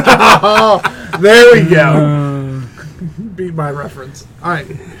happens. There we go. Beat my reference. All right.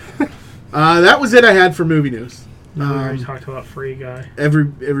 That was it I had for movie news. We already talked about Free Guy.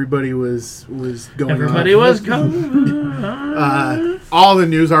 Everybody was going. Everybody was coming. All the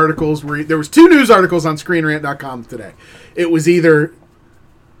news articles were. There was 2 news articles on ScreenRant.com today. It was either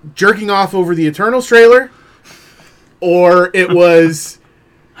jerking off over the Eternals trailer, or it was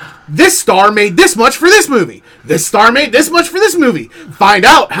this star made this much for this movie. This star made this much for this movie. Find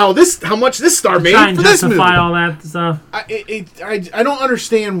out how much this star made Try and for this movie. justify all that stuff. I don't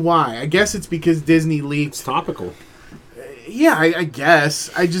understand why. I guess it's because Disney leaked. It's topical. Yeah, I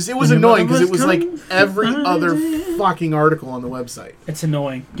guess. It was annoying because it was like every other fucking article on the website. It's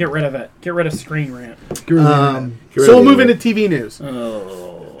annoying. Get rid of it. Get rid of Screen Rant. So we'll move into TV news.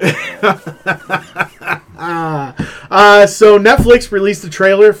 So Netflix released a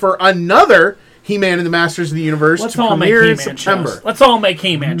trailer for another He-Man and the Masters of the Universe Let's to all make premiere in He-Man September. shows. Let's all make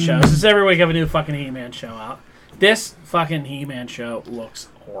He-Man shows. Does every week have a new fucking He-Man show out? This fucking He-Man show looks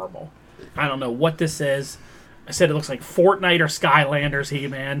horrible. I don't know what this is. I said it looks like Fortnite or Skylanders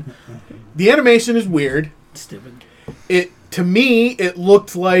He-Man. The animation is weird. Stupid. To me, it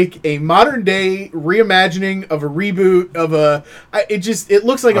looked like a modern day reimagining of a reboot of a. It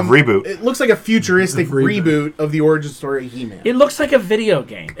looks like a reboot. It looks like a futuristic reboot of the origin story of He-Man. It looks like a video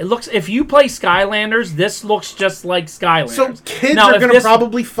game. It looks. If you play Skylanders, this looks just like Skylanders. So kids are going to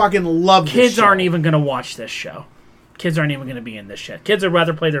probably fucking love this Kids show. aren't even going to watch this show. Kids aren't even going to be in this shit. Kids would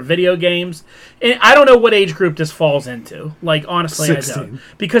rather play their video games. And I don't know what age group this falls into. Like, honestly, 16. I don't.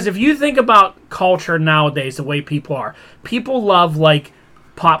 Because if you think about culture nowadays, the way people are, people love, like,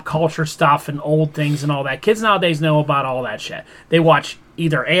 pop culture stuff and old things and all that. Kids nowadays know about all that shit. They watch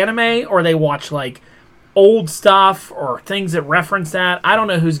either anime or they watch, like, old stuff or things that reference that. I don't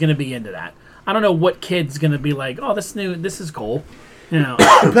know who's going to be into that. I don't know what kid's going to be like, oh, this is cool. You know,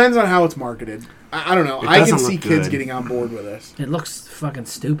 Depends on how it's marketed. I don't know. I can see kids good. getting on board with this. it looks fucking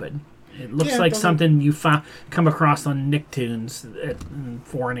stupid. It looks Yeah, like doesn't- something you come across on Nicktoons at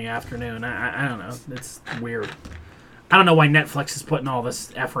 4 in the afternoon. I don't know. It's weird. I don't know why Netflix is putting all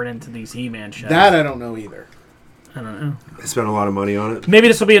this effort into these He-Man shows. That I don't know either. I don't know. They spent a lot of money on it. Maybe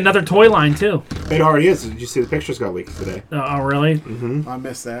this will be another toy line, too. It already is. Did you see the pictures got leaked today? Oh, really? I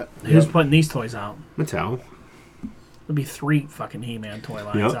missed that. Who's putting these toys out? Mattel. There'll be 3 fucking He-Man toy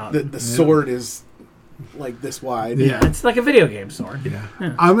lines Yep. out. The sword is like this wide. Yeah. It's like a video game sword. Yeah.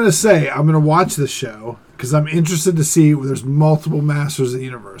 I'm going to watch this show because I'm interested to see where there's multiple Masters of the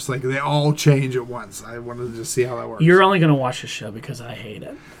Universe. Like, they all change at once. I wanted to just see how that works. You're only going to watch this show because I hate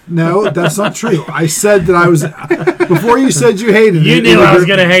it. No, that's not true. I said that I was... Before you said you hated it... You knew I was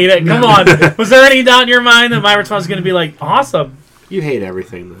going to hate it. Come on. Was there any doubt in your mind that my response was going to be like, awesome? You hate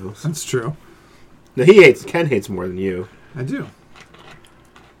everything, though. That's true. No, Ken hates more than you. I do.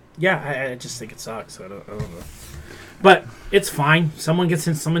 Yeah, I just think it sucks. I don't know. But it's fine. Someone gets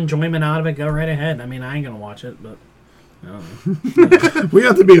some enjoyment out of it. Go right ahead. I mean, I ain't going to watch it, but... I don't know. We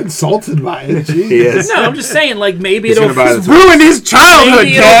have to be insulted by it. Jeez. He is. No, I'm just saying, like, maybe He's it'll... gonna buy the toy. Ruined his childhood,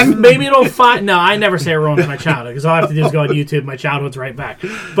 Ken! Maybe it'll find... No, I never say it ruins my childhood, because all I have to do is go on YouTube, my childhood's right back.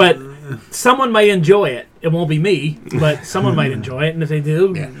 But someone might enjoy it. It won't be me, but someone might enjoy it, and if they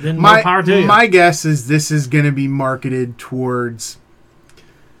do, then more power to you. My guess is this is going to be marketed towards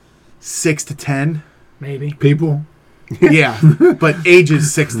 6 to 10. Maybe. People. Yeah, but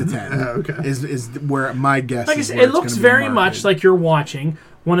ages 6 to 10 okay. is where my guess Like I is. said, where it it's looks gonna be very marketed. much like you're watching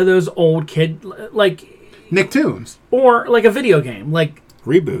one of those old kid... Like... Nicktoons. Or like a video game. Like,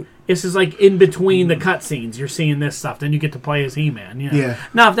 Reboot. this is like in between the cutscenes. You're seeing this stuff. Then you get to play as He-Man. You know? Yeah.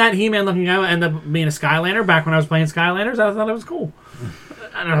 Now, if that He-Man looking guy ended up being a Skylander, back when I was playing Skylanders, I thought it was cool.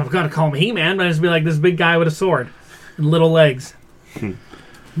 I don't know if I'm going to call him He-Man, but I'd just be like this big guy with a sword and little legs.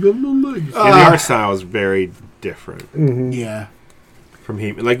 Little legs. Yeah, the art style is very different Yeah. from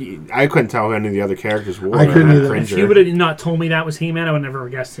him. Like, I couldn't tell who any of the other characters were. I couldn't either. If you would have not told me that was He-Man, I would never have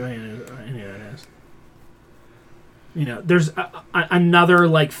guessed who any of that is. You know, there's another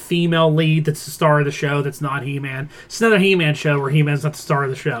like female lead that's the star of the show that's not He-Man. It's another He-Man show where He-Man's not the star of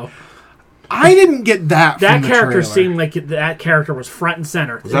the show. I didn't get that That from the character trailer. seemed like that character was front and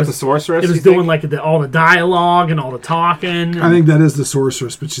center. Was that the sorceress? It was you doing think? like all the dialogue and all the talking. I think that is the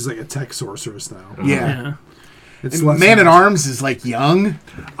sorceress, but she's like a tech sorceress now. Yeah. It's And less Man at than- Arms is like young.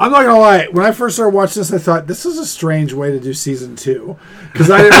 I'm not gonna lie. When I first started watching this, I thought this is a strange way to do season 2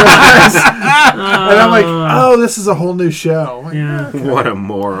 because I didn't realize. And I'm like, oh, this is a whole new show. Like, Yeah. What a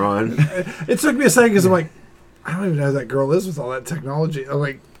moron. It took me a second because I'm like, I don't even know who that girl is with all that technology. I'm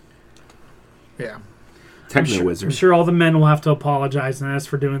like, yeah. Techno I'm wizard. sure all the men will have to apologize and ask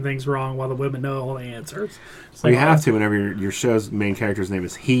for doing things wrong while the women know all the answers. It's Well, you like, have to whenever your show's main character's name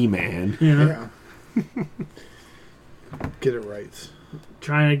is He-Man. Yeah. Yeah. Get it right.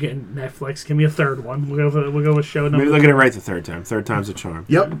 Trying to get Netflix. Give me a third one. We'll go with show number. Maybe they'll get it right the third time. Third time's a charm.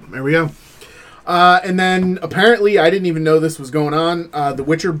 Yep, there we go. And then apparently, I didn't even know this was going on. The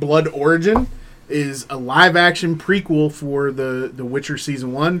Witcher Blood Origin is a live-action prequel for the Witcher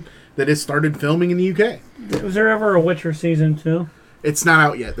Season 1 that has started filming in the UK. Was there ever a Witcher Season 2? It's not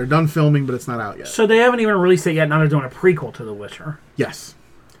out yet. They're done filming, but it's not out yet. So they haven't even released it yet. Now they're doing a prequel to The Witcher. Yes.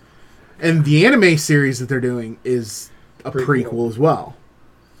 And the anime series that they're doing is a prequel as well.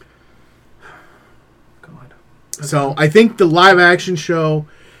 God. So I think the live-action show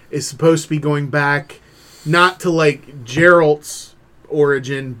is supposed to be going back not to, like, Geralt's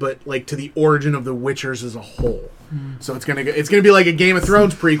origin, but, like, to the origin of the Witchers as a whole. So it's gonna be like a Game of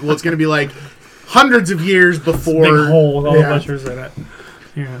Thrones prequel. It's gonna be like hundreds of years before. Big hole with all the Witchers in it.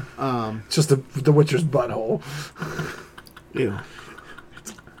 Yeah. Just the Witcher's butthole. Ew.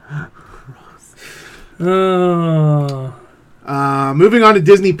 Moving on to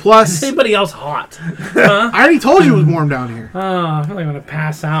Disney Is Plus. anybody else hot? I already told you it was warm down here. I feel like I'm gonna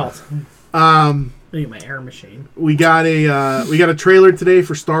pass out. Look at my air machine. We got a trailer today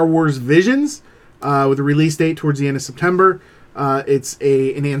for Star Wars Visions, with a release date towards the end of September. It's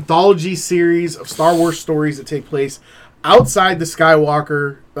an anthology series of Star Wars stories that take place outside the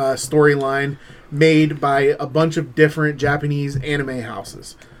Skywalker storyline, made by a bunch of different Japanese anime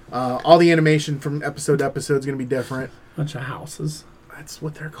houses. All the animation from episode to episode is going to be different. Bunch of houses. That's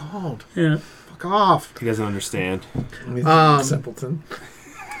what they're called. Yeah. Fuck off. He doesn't understand. Simpleton.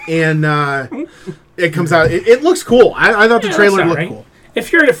 And it comes out. It looks cool. I thought the trailer looked cool.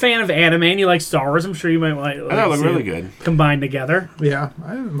 If you're a fan of anime and you like Star Wars, I'm sure you might like. That looked really good. Combined together. Yeah,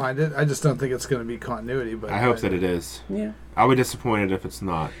 I don't mind it. I just don't think it's going to be continuity. But I hope that it is. Yeah. I'll be disappointed if it's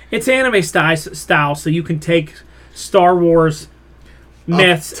not. It's anime style, so you can take Star Wars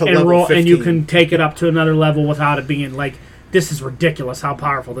myths to and level roll, and you 15. can take it up to another level without it being like, this is ridiculous how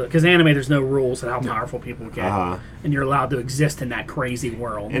powerful. Because anime, there's no rules on how powerful people get, and you're allowed to exist in that crazy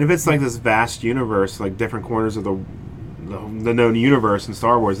world. And if it's like this vast universe, like different corners of the known universe in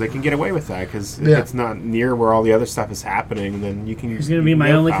Star Wars, they can get away with that because if it's not near where all the other stuff is happening, then you can. Here's going to be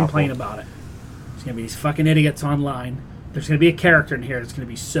my only complaint about it. There's going to be these fucking idiots online. There's going to be a character in here that's going to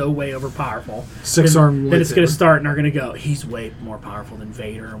be so way overpowerful. Six-arm Then it's going to lightsaber. start, and they're going to go, he's way more powerful than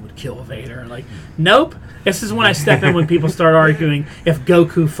Vader and would kill Vader. And like, nope. This is when I step in when people start arguing if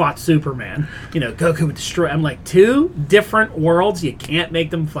Goku fought Superman. Goku would destroy. I'm like, two different worlds. You can't make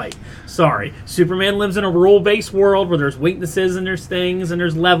them fight. Sorry. Superman lives in a rule-based world where there's weaknesses and there's things and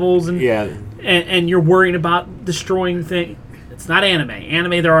there's levels. And you're worrying about destroying things. It's not anime.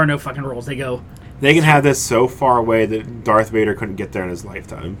 Anime, there are no fucking rules. They go... They can have this so far away that Darth Vader couldn't get there in his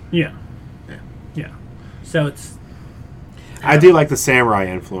lifetime. Yeah. So it's... I do like the samurai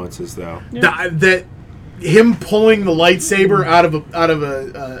influences, though. That him pulling the lightsaber out of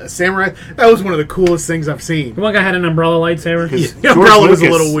a samurai, that was one of the coolest things I've seen. The one guy had an umbrella lightsaber. The umbrella was a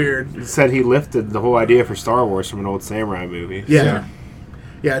little weird. Said he lifted the whole idea for Star Wars from an old samurai movie. Yeah,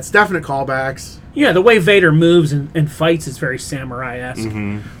 it's definite callbacks. Yeah, the way Vader moves and fights is very samurai-esque.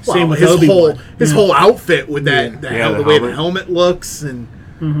 Mm-hmm. Same with his Obi-Wan. whole outfit with that the way the helmet. helmet looks, and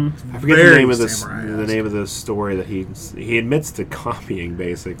I forget the very name of samurai-esque. the name of the story that he admits to copying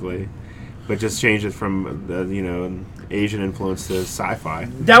basically, but just changed it from an Asian influence to sci-fi.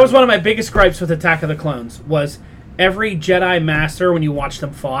 That was one of my biggest gripes with Attack of the Clones, was every Jedi Master, when you watch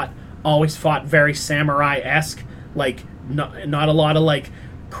them always fought very samurai-esque, like not a lot of like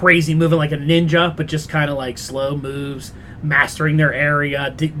crazy moving like a ninja, but just kind of like slow moves, mastering their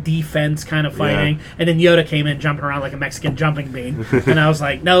area, defense kind of fighting. Yeah. And then Yoda came in jumping around like a Mexican jumping bean. And I was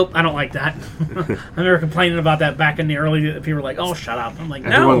like, nope, I don't like that. I remember complaining about that back in the early... People were like, oh, shut up. I'm like,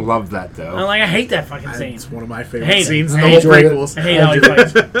 no. Everyone loved that though. I'm like, I hate that fucking scene. It's one of my I favorite hate scenes. it. The I whole hate it. prequels. I hate how he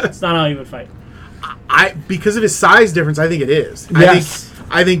fights. It's not how he would fight. Because of his size difference, I think it is. Yes.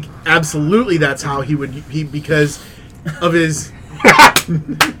 I think absolutely that's how he would. Because of his.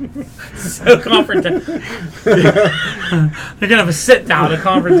 So confrontational. They're gonna have a sit down, a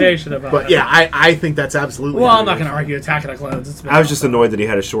confrontation about But it. yeah, I think that's absolutely. Well, how I'm he not would. gonna argue Attack of the Clones. It's been I was just awesome. annoyed that he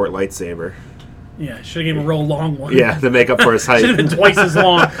had a short lightsaber. Yeah, should have given him a real long one. Yeah, to make up for his height. Should have been twice as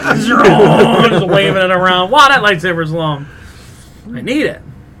long. Just waving it around. Wow, that lightsaber's long. I need it.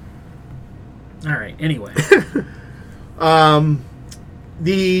 All right. Anyway,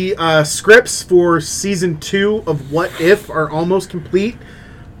 The scripts for season 2 of What If are almost complete.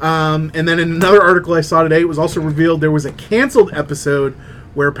 And then in another article I saw today, it was also revealed there was a canceled episode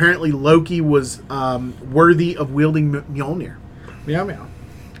where apparently Loki was worthy of wielding Mjolnir. Meow meow.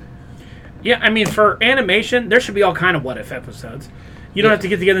 yeah. I mean, for animation, there should be all kind of what if episodes. You don't have to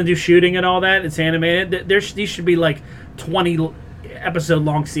get together and do shooting and all that. It's animated. These should be like 20 episode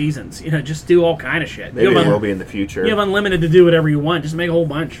long seasons. Just do all kind of shit. Maybe it will be in the future. You have unlimited to do whatever you want. Just make a whole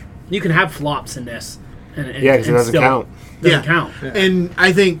bunch. You can have flops in this. And Yeah, because it doesn't count. Doesn't count. Yeah. And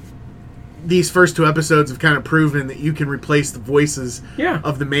I think these first 2 episodes have kind of proven that you can replace the voices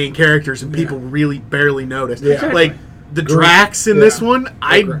of the main characters and people really barely notice. Yeah. Exactly. Like the Drax in this one,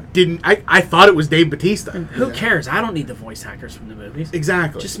 I thought it was Dave Bautista. Who cares? I don't need the voice actors from the movies.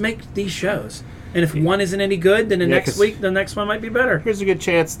 Exactly. Just make these shows. And if one isn't any good, then next week the next one might be better. There's a good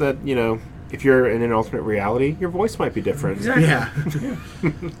chance that, if you're in an alternate reality, your voice might be different. Exactly.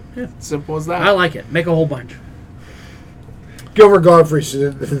 Yeah. Simple as that. I like it. Make a whole bunch. Gilbert Gottfried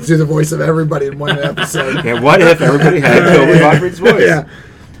should do the voice of everybody in one episode. Yeah, what if everybody had Gilbert Gottfried's voice? Yeah.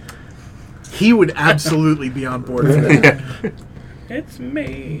 He would absolutely be on board for that. It's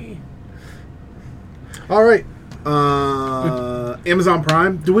me. All right. Amazon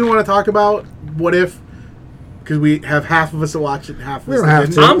Prime. Do we want to talk about What If? Because we have half of us that watch it, half of We us don't that have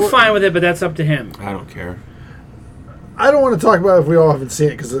didn't. to. I'm fine with it, but that's up to him. I don't care. I don't want to talk about it if we all haven't seen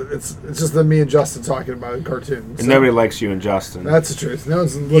it because it's just me and Justin talking about it in cartoons. And nobody likes you and Justin. That's the truth. No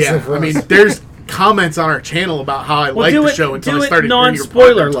one's listening Yeah, for I us. mean, there's comments on our channel about how I like the show until I started hearing your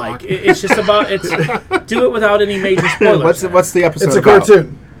non-spoiler partner like. talk. It's just about do it without any major spoilers. What's the episode it's a about?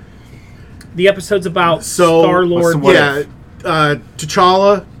 cartoon. The episode's about So, Star-Lord. What Yeah,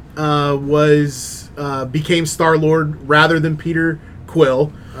 T'Challa became Star-Lord rather than Peter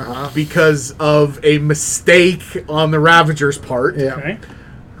Quill because of a mistake on the Ravager's part. Yeah.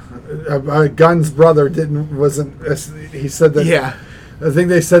 Okay. Gunn's brother wasn't. He said that. Yeah. I think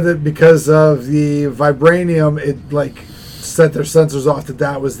they said that because of the vibranium, it set their sensors off.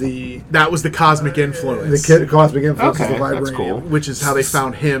 That was the cosmic influence. cosmic influence of Okay, the vibranium. that's cool. Which is how they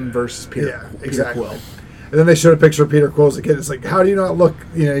found him versus Peter. Yeah, exactly. Peter Quill. And then they showed a picture of Peter Quill as a kid. It's like, how do you not look?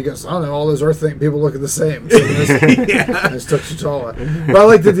 He goes, I don't know. All those Earth people look the same. So they just took T'Challa. But I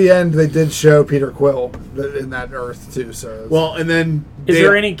liked at the end they did show Peter Quill in that Earth too. So Well, and then Is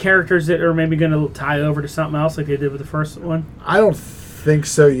there any characters that are maybe going to tie over to something else like they did with the first one? I don't think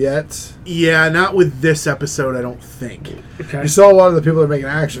so yet. Yeah, not with this episode. I don't think. Okay. You saw a lot of the people that are making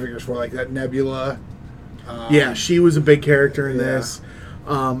action figures for, like that Nebula. Yeah, she was a big character in yeah. this.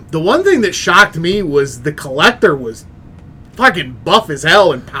 The one thing that shocked me was the Collector was fucking buff as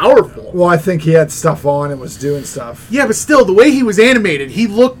hell and powerful. Well, I think he had stuff on and was doing stuff. Yeah, but still, the way he was animated, he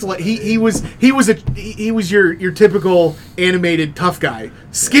looked like he was your typical animated tough guy,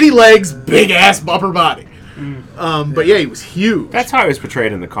 skinny legs, big ass upper body. But yeah, he was huge. That's how he was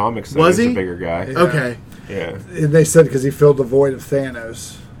portrayed in the comics. Though. Was He he? was a bigger guy. Yeah. Okay. Yeah. And they said because he filled the void of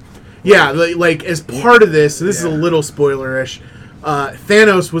Thanos. Yeah, like as part of this, this is a little spoilerish.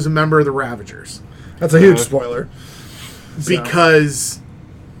 Thanos was a member of the Ravagers That's a huge spoiler. because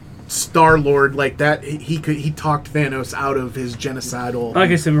Star-Lord, like that, he talked Thanos out of his genocidal.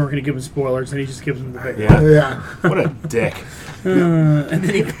 Like I said, we weren't going to give him spoilers, and he just gives them the big Yeah. Yeah. What a dick. and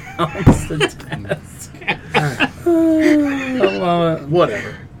then he pounds the desk. I love it.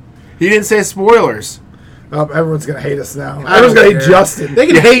 Whatever. He didn't say spoilers. Everyone's gonna hate us now. I Everyone's don't gonna hate care. Justin. They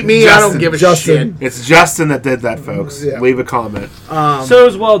can hate me. I don't Justin. give a Justin. It's Justin that did that, folks. Yeah. Leave a comment. So it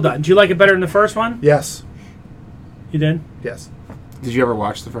was well done. Do you like it better than the first one? Yes. You did? Yes. Did you ever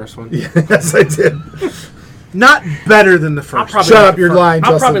watch the first one? Yes, I did. Not better than the first. Shut up, you're lying,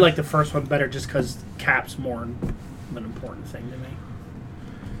 I'll Justin. probably like the first one better just because Cap's more an important thing to me.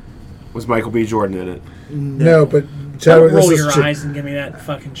 Was Michael B. Jordan in it? No, but Don't Chadwick. roll This your is eyes and give me that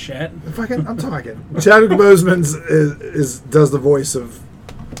fucking shit. Fucking, I'm talking. Chadwick Boseman's does the voice of.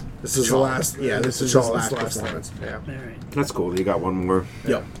 This is the last. Yeah, this is T'Challa's his last performance. time. Yeah. All right. That's cool. You got one more.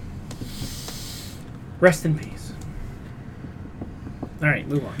 Yep. Rest in peace. All right,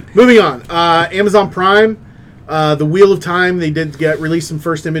 move on. Moving on. Amazon Prime, The Wheel of Time. They did release some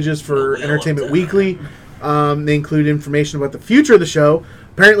first images for Entertainment Weekly. They include information about the future of the show.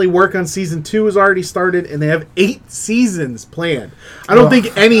 Apparently, work on season 2 has already started, and they have 8 seasons planned. I don't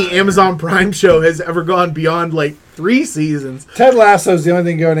think any Amazon Prime show has ever gone beyond like 3 seasons, Ted Lasso's the only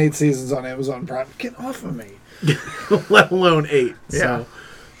thing going 8 seasons on Amazon Prime. Get off of me. let alone 8. Yeah. So,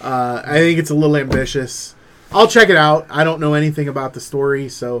 I think it's a little ambitious. I'll check it out. I don't know anything about the story,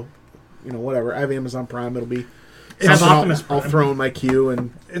 so whatever. I have Amazon Prime. It'll be. Have something Optimus I'll Prime. throw in my queue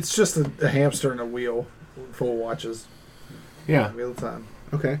and. It's just a hamster and a wheel full of watches. Yeah. Wheel of Time.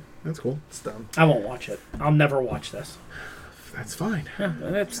 Okay, that's cool. It's done. I won't watch it. I'll never watch this. That's fine. Yeah,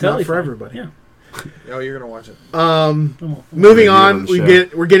 that's It's totally not for fine. everybody. Yeah. Oh, you're gonna watch it. Moving Maybe on, on the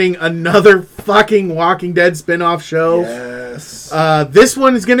show. we're getting another fucking Walking Dead spin-off show. Yes. This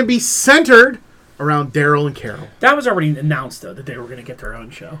one is going to be centered around Daryl and Carol. That was already announced, though, that they were going to get their own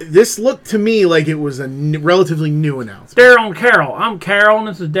show. This looked to me like it was a relatively new announcement. Daryl and Carol. I'm Carol, and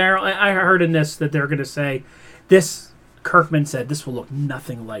this is Daryl. I heard in this that they're going to say, this, Kirkman said, this will look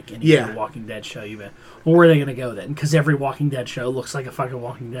nothing like any other Walking Dead show you've been. Well, where are they going to go then? Because every Walking Dead show looks like a fucking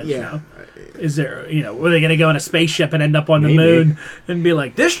Walking Dead show. Is there, were they going to go in a spaceship and end up on the moon and be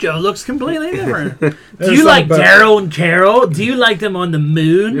like, this show looks completely different? Do you like Daryl and Carol? Do you like them on the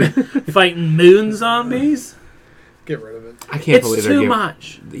moon fighting moon zombies? Get rid of it. I can't believe it's too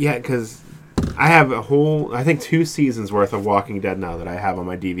much. Yeah, because I have I think 2 seasons worth of Walking Dead now that I have on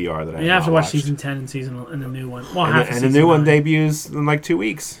my DVR that I have to watch watched. season 10 and the new one. Well, and the new one debuts in like 2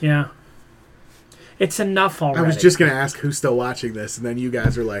 weeks. Yeah. It's enough already. I was just going to ask who's still watching this, and then you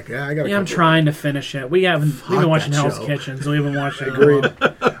guys are like, I got to. Yeah, I'm trying to finish it. We've been watching Hell's Kitchen, so we haven't watched it. Agreed.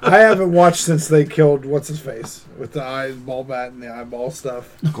 I haven't watched since they killed, what's his face? With the eyeball bat and the eyeball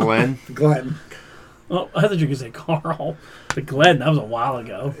stuff. Glenn? Glenn. Oh, I thought you were going to say Carl. But Glenn, that was a while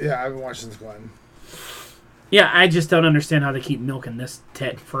ago. Yeah, I haven't watched since Glenn. Yeah, I just don't understand how they keep milking this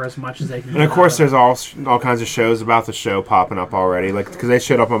tit for as much as they can. And of course, there's all kinds of shows about the show popping up already. Like, because they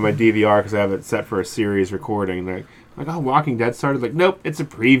showed up on my DVR because I have it set for a series recording. They're like, oh, Walking Dead started. Like, nope, it's a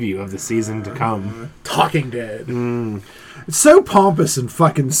preview of the season to come. Talking Dead. It's so pompous and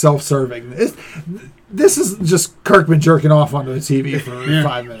fucking self-serving. This is just Kirkman jerking off onto the TV for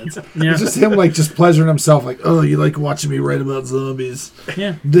 5 minutes. Yeah. It's just him, like, just pleasuring himself. Like, oh, you like watching me write about zombies.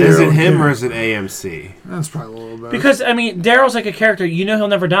 Yeah. Is it him or is it AMC? That's probably a little bit. Because, I mean, Daryl's like a character, he'll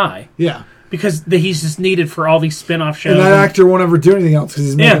never die. Yeah. Because he's just needed for all these spin-off shows. And that actor won't ever do anything else because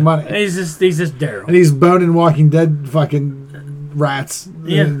he's making money. He's just Daryl. And he's boning Walking Dead fucking rats.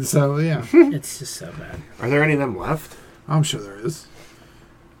 Yeah. And so, yeah. It's just so bad. Are there any of them left? I'm sure there is.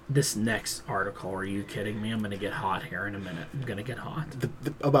 This next article, are you kidding me? I'm going to get hot here in a minute. I'm going to get hot.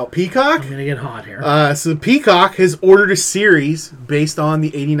 About Peacock? I'm going to get hot here. So Peacock has ordered a series based on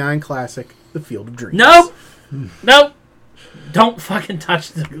the '89 classic, The Field of Dreams. Nope. Don't fucking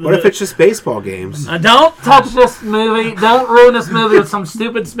touch this. What if it's just baseball games? Don't touch this movie. Don't ruin this movie with some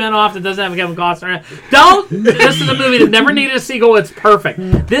stupid spin-off that doesn't have Kevin Costner. Don't. This is a movie that never needed a sequel. It's perfect.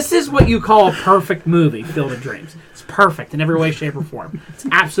 This is what you call a perfect movie, Field of Dreams. It's perfect in every way, shape, or form. It's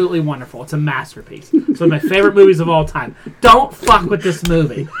absolutely wonderful. It's a masterpiece. It's one of my favorite movies of all time. Don't fuck with this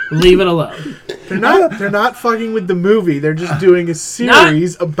movie. Leave it alone. They're not fucking with the movie. They're just doing a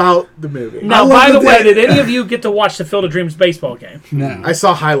series about the movie. Now, by the way, did any of you get to watch the Field of Dreams baseball game? No. I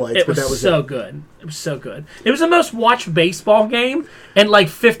saw highlights, It but that was was so good. It was so good. It was the most watched baseball game in like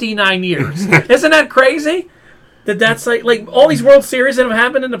 59 years. Isn't that crazy? That's like all these World Series that have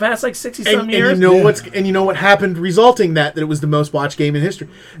happened in the past like 60-some years. And you know what happened resulting that it was the most watched game in history.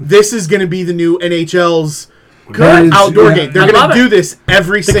 This is going to be the new NHL's outdoor game. They're going to do this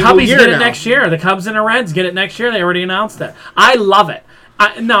every single year now. The Cubbies get it next year. The Cubs and the Reds get it next year. They already announced that. I love it.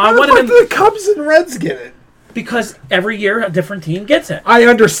 Why the Cubs and Reds get it? Because every year a different team gets it. I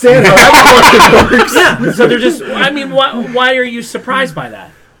understand how that works. Yeah, so they're just. I mean, why are you surprised by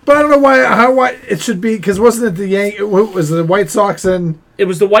that? But I don't know why it should be, because wasn't it was the White Sox and... It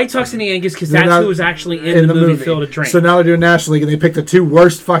was the White Sox and the Yankees, because that's who was actually in the movie Field of Dreams. So now they're doing National League, and they picked the 2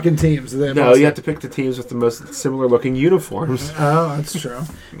 worst fucking teams. No, you have to pick the teams with the most similar looking uniforms. Oh, that's true.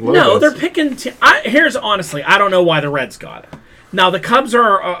 No, they're picking... Here's honestly, I don't know why the Reds got it. Now, the Cubs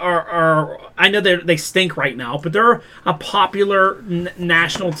are I know they stink right now, but they're a popular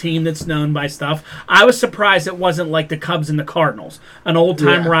national team that's known by stuff. I was surprised it wasn't like the Cubs and the Cardinals, an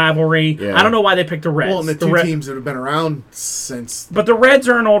old-time rivalry. Yeah. I don't know why they picked the Reds. Well, and the two teams that have been around since... But the Reds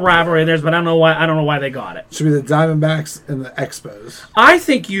are an old rivalry of theirs, but I don't know why they got it. Should be the Diamondbacks and the Expos. I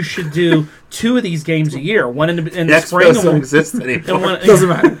think you should do 2 of these games a year, one in the spring. Expos don't exist anymore. Doesn't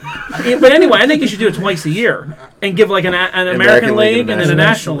matter. But anyway, I think you should do it twice a year and give like an American League and then a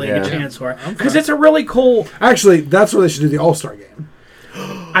National League a chance for it. Because it's a really cool... Actually, that's where they should do the All-Star game.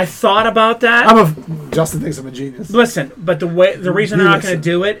 I thought about that. Justin thinks I'm a genius. Listen, but the reason they're not going to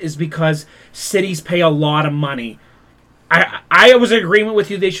do it is because cities pay a lot of money. I was in agreement with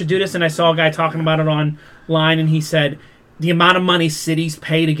you they should do this, and I saw a guy talking about it online, and he said the amount of money cities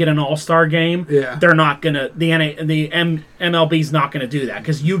pay to get an All-Star game, they're not going to... The MLB's not going to do that,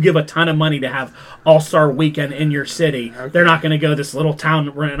 because you give a ton of money to have All-Star weekend in your city. Okay. They're not going to go this little town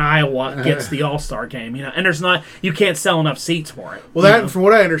in Iowa gets the All-Star game, and you can't sell enough seats for it. Well, from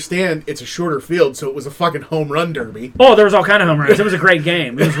what I understand, it's a shorter field, so it was a fucking home run derby. Oh, there was all kind of home runs. It was a great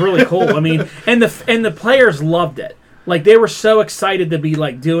game. It was really cool. I mean, and the players loved it. Like, they were so excited to be,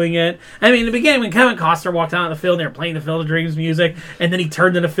 like, doing it. I mean, in the beginning, when Kevin Costner walked out on the field, they were playing the Field of Dreams music, and then he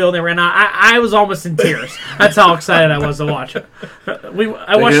turned in the field and they ran out. I was almost in tears. That's how excited I was to watch it. I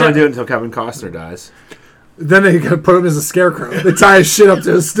watched can only it. do it until Kevin Costner dies. Then they gotta put him as a scarecrow. They tie his shit up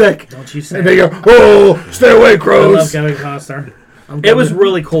to a stick. Don't you say And they go, "Oh, stay away, I love crows." Kevin Costner. It was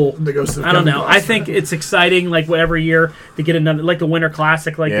really cool. The ghost of I don't Kevin know. Costner. I think it's exciting, like, every year to get another, like the Winter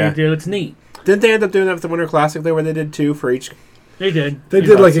Classic, like Yeah. they do. It's neat. Didn't they end up doing that with the Winter Classic there, where they did 2 for each? They did. They You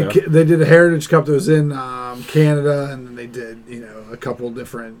did thought like so. they did a Heritage Cup that was in Canada, and then they did a couple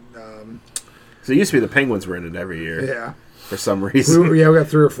different So it used to be the Penguins were in it every year yeah. for some reason. We got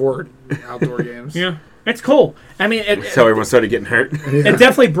 3 or 4 outdoor games. Yeah, it's cool. I mean, Until everyone started getting hurt. it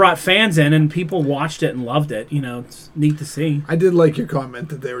definitely brought fans in, and people watched it and loved it. It's neat to see. I did like your comment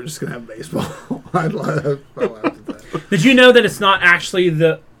that they were just gonna have baseball. I laughed at that. Did you know that it's not actually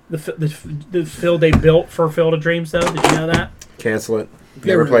the field they built for Field of Dreams, though? Did you know that? Cancel it. They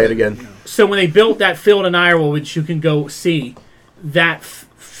Never were- play it again. So when they built that field in Iowa, which you can go see, that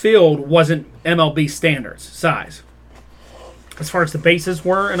field wasn't MLB standards size. As far as the bases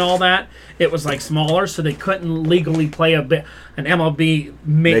were and all that, it was like smaller, so they couldn't legally play an MLB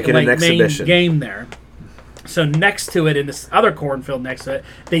Make it an main exhibition. game there. So next to it, in this other cornfield next to it,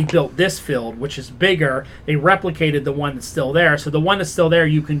 they built this field, which is bigger. They replicated the one that's still there. So the one that's still there,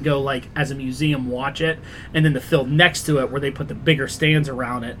 you can go like as a museum watch it, and then the field next to it, where they put the bigger stands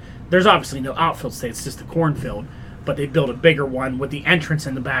around it. There's obviously no outfield stands; it's just a cornfield. But they built a bigger one with the entrance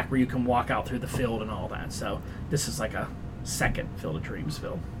in the back, where you can walk out through the field and all that. So this is like a second Field of Dreams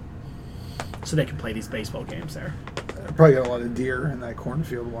field, so they can play these baseball games there. Probably got a lot of deer in that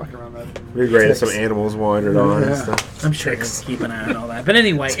cornfield walking around that. It'd be great if some animals wandered on and Yeah. stuff. I'm sure they keep an eye on all that. But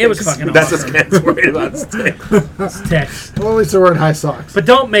anyway, it was fucking That's awesome. what Scott's worried about. It's ticks. Well, at least they're wearing high socks. But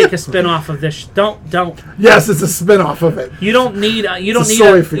don't make a spin-off of this. Don't. Yes, it's a spin-off of it. You don't need. You don't It's a need.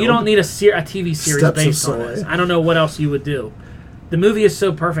 soy A field. TV series Steps of based on soy. this. I don't know what else you would do. The movie is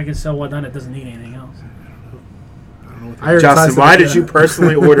so perfect and so well done. It doesn't need anything else. I heard Justin, Tyson why did did you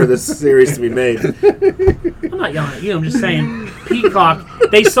personally order this series to be made? I'm not yelling at you. I'm just saying, Peacock.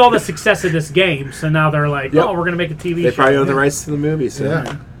 They saw the success of this game, so now they're like, Yep. "Oh, we're gonna make a TV They show." probably own the rights to the movie, so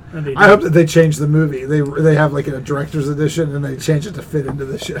Yeah. And they I did. hope that they change the movie. They have like a director's edition, and they change it to fit into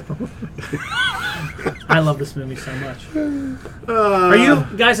the show. I love this movie so much. Are you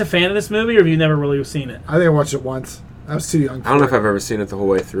guys a fan of this movie, or have you never really seen it? I think I watched it once. I was too young. For I don't know it. if I've ever seen it the whole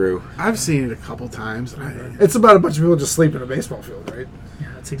way through. I've seen it a couple times. It's about a bunch of people just sleep in a baseball field, right? Yeah,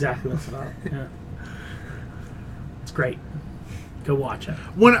 that's exactly what it's about. Yeah, it's great. Go watch it.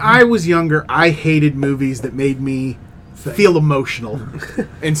 When I was younger, I hated movies that made me feel emotional.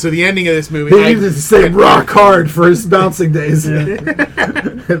 And so the ending of this movie, He needed to stay rock hard for his bouncing days.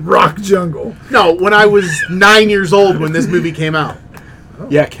 Rock jungle. no, when I was 9 years old when this movie came out.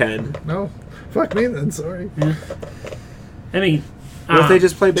 Yeah, Ken. No, fuck me then. Sorry. I mean, What if they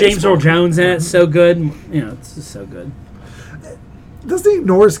just play James baseball? Earl Jones in it? So good. It's just so good. Doesn't he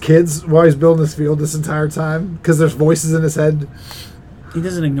ignore his kids while he's building this field this entire time? Because there's voices in his head. He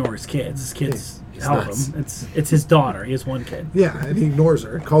doesn't ignore his kids. His kids He's help nuts. him. It's his daughter. He has one kid. Yeah, and he ignores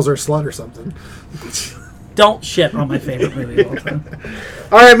her, calls her a slut or something. Don't shit on my favorite movie of all time.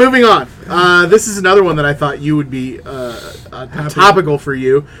 All right, moving on. This is another one that I thought you would be topical for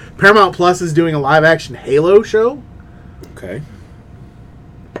you. Paramount Plus is doing a live-action Halo show. Okay.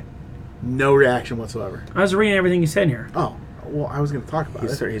 No reaction whatsoever. I was reading everything you said here. Oh, well, I was going to talk about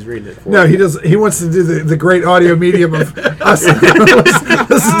it. He's reading it for No, me. he does. He wants to do the great audio medium of us. Listen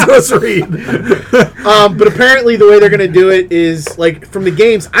to us read. But apparently the way they're going to do it is, like, from the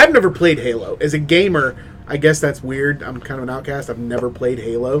games, I've never played Halo. As a gamer, I guess that's weird. I'm kind of an outcast. I've never played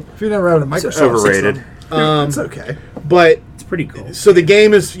Halo. If you never had a Microsoft It's overrated. system, it's okay. But It's pretty cool. so the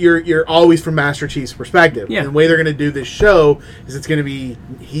game is you're always from Master Chief's perspective. Yeah. And the way they're going to do this show is it's going to be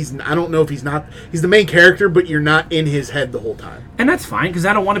I don't know if he's the main character, but you're not in his head the whole time. And that's fine, because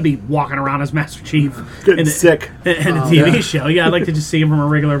I don't want to be walking around as Master Chief Getting sick. in a TV show. Yeah, I'd like to just see him from a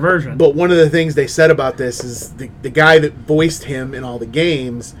regular version. But one of the things they said about this is the guy that voiced him in all the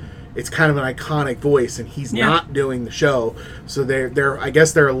games. It's kind of an iconic voice, and he's not doing the show. So I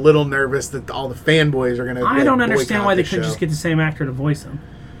guess they're a little nervous that all the fanboys are going to. I don't understand why they couldn't just get the same actor to voice him.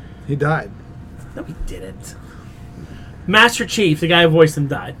 He died. No, he didn't. Master Chief, the guy who voiced him,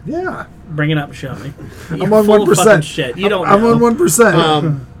 died. Yeah. Bring it up and show me. I'm on full of 1%. fucking shit. You don't I'm know. on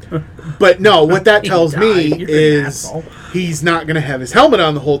 1%. But no, what that He tells died. me You're an is asshole. he's not going to have his helmet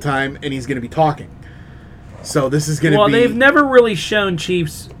on the whole time, and he's going to be talking. So this is going to Well, be. they've never really shown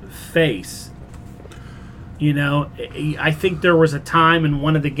Chief's face. I think there was a time in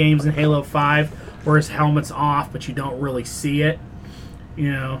one of the games in Halo 5 where his helmet's off, but you don't really see it.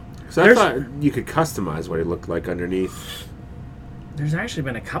 You know. So I thought you could customize what he looked like underneath. There's actually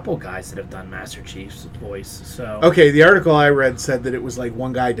been a couple guys that have done Master Chief's voice. So Okay, the article I read said that it was like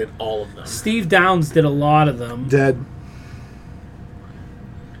one guy did all of them. Steve Downes did a lot of them. Dead.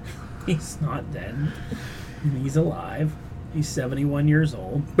 He's not dead. He's alive. He's 71 years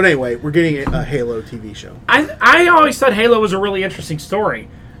old. But anyway, we're getting a Halo TV show. I always thought Halo was a really interesting story.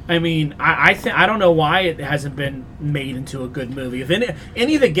 I mean, I don't know why it hasn't been made into a good movie. If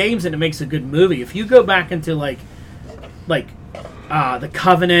any of the games that it makes a good movie, if you go back into like the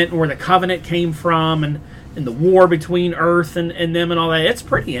Covenant, where the Covenant came from, and the war between Earth and them and all that, it's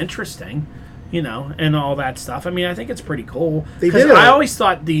pretty interesting, you know, and all that stuff. I mean, I think it's pretty cool. Because I always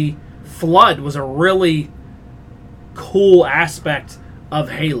thought the Flood was a really cool aspect of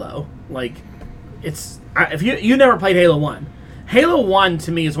Halo. Like, if you never played Halo 1, Halo 1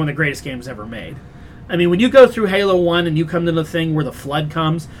 to me is one of the greatest games ever made. I mean, when you go through Halo 1 and you come to the thing where the Flood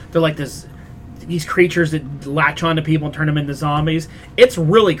comes, they're like these creatures that latch onto people and turn them into zombies. It's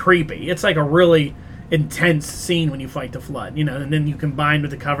really creepy. It's like a really intense scene when you fight the Flood, you know, and then you combine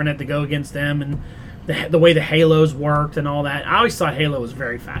with the Covenant to go against them, and the way the Halos worked and all that. I always thought Halo was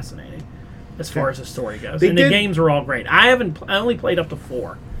very fascinating as far as the story goes. The games were all great. I only played up to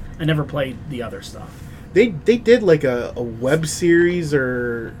 4. I never played the other stuff. They did like a web series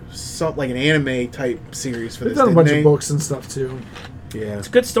or something, like an anime type series for this. They've done a bunch of books and stuff too. Yeah, it's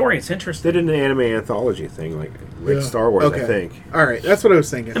a good story. It's interesting. They did an anime anthology thing, like Star Wars, I think. All right, that's what I was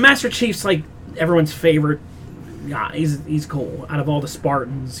thinking. And Master Chief's like everyone's favorite. Yeah, he's cool. Out of all the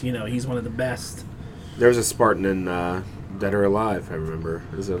Spartans, you know, he's one of the best. There was a Spartan in Dead or Alive, I remember.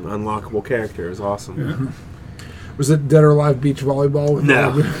 It was an unlockable character. It was awesome. Yeah. Was it Dead or Alive Beach Volleyball?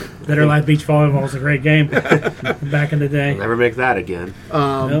 No. Dead or Alive Beach Volleyball was a great game back in the day. I'll never make that again.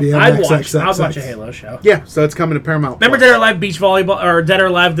 Nope. I'd watch a Halo show. Yeah, so it's coming to Paramount. Remember Dead or Alive Beach Volleyball, or Dead or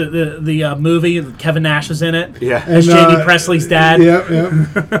Alive the movie? Kevin Nash was in it. Yeah, as Jamie Presley's dad. Yeah.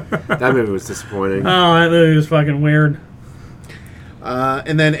 That movie was disappointing. Oh, that movie was fucking weird.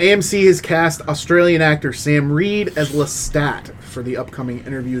 And then AMC has cast Australian actor Sam Reid as Lestat for the upcoming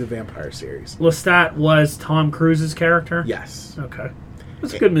Interview the Vampire series. Lestat was Tom Cruise's character? Yes. Okay. It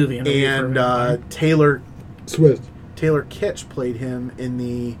was a good movie. And Taylor Kitsch played him in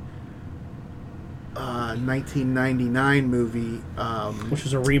the 1999 movie, which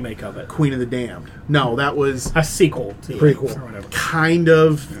was a remake of it. Queen of the Damned. No, that was a sequel to prequel or whatever. Kind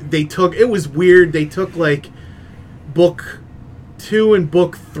of. It was weird. They took like book 2 and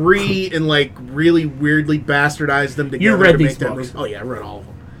book 3 and like really weirdly bastardized them together. You read to these make that books? movie. Oh yeah, I read all of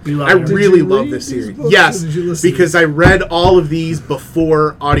them. I really love this series. Yes, because I read all of these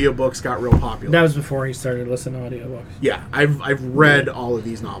before audiobooks got real popular. That was before he started listening to audiobooks. Yeah, I've read all of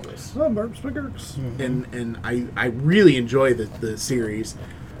these novels. And I really enjoy the series.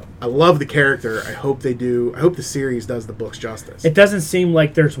 I love the character. I hope the series does the books justice. It doesn't seem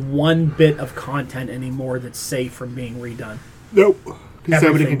like there's one bit of content anymore that's safe from being redone. Nope.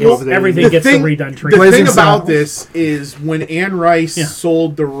 Everything gets the redone treatment. The thing about this is when Anne Rice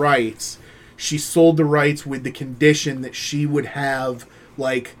sold the rights, she sold the rights with the condition that she would have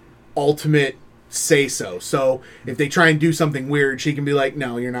like ultimate say-so. So if they try and do something weird, she can be like,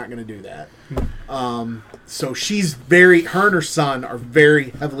 no, you're not going to do that. So her and her son are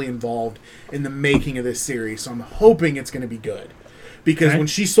very heavily involved in the making of this series. So I'm hoping it's going to be good. Because when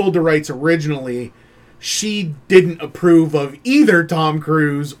she sold the rights originally, she didn't approve of either Tom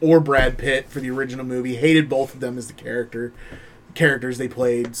Cruise or Brad Pitt for the original movie. Hated both of them as the characters they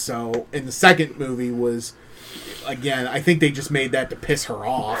played. So, in the second movie was, again, I think they just made that to piss her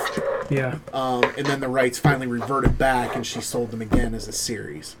off. Yeah. And then the rights finally reverted back, and she sold them again as a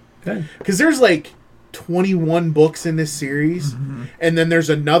series. Okay. Because there's like 21 books in this series, and then there's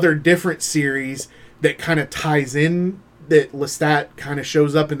another different series that kind of ties in. That Lestat kind of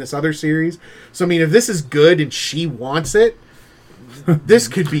shows up in this other series. So, I mean, if this is good and she wants it, this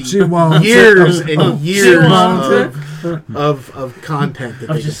could be years and years of content that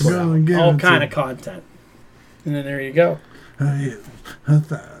they just put out. All kind of content. And then there you go. I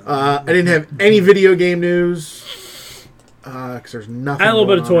didn't have any video game news because there's nothing. I had a little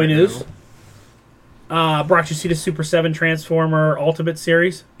bit of toy news. Brock, you see the Super 7 Transformer Ultimate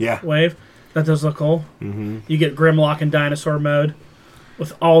Series? Yeah. Wave? That does look cool. Mm-hmm. You get Grimlock in dinosaur mode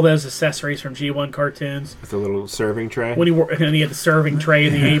with all those accessories from G1 cartoons. With a little serving tray. When he had the serving tray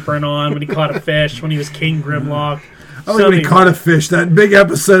and the apron on, when he caught a fish, when he was King Grimlock. When he caught a fish, that big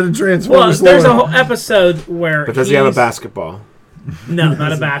episode of Transformers. Well, there's a whole episode where But does he have a basketball? No,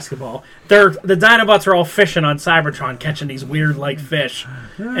 not a basketball. The Dinobots are all fishing on Cybertron, catching these weird, like, fish.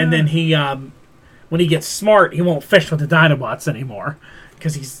 And then he when he gets smart, he won't fish with the Dinobots anymore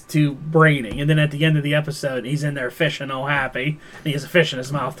because he's too brainy. And then at the end of the episode, he's in there fishing all happy, and he has a fish in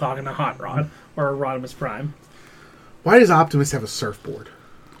his mouth talking to Hot Rod or Rodimus Prime. Why does Optimus have a surfboard?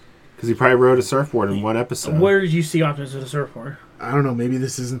 Because he probably rode a surfboard in one episode. Where did you see Optimus with a surfboard? I don't know. Maybe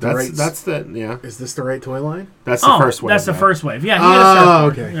this isn't the right. Yeah. Is this the right toy line? That's the first wave. That's the though. first wave. Yeah, he had a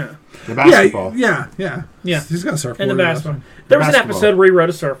surfboard. Okay. Yeah. The basketball. Yeah. Yeah. He's got a surfboard. And the yeah. basketball. There was an basketball. episode where he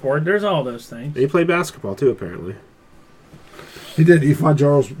rode a surfboard. There's all those things. He played basketball too, apparently. He did. He fought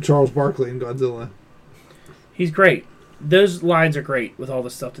Charles Barkley in Godzilla. He's great. Those lines are great with all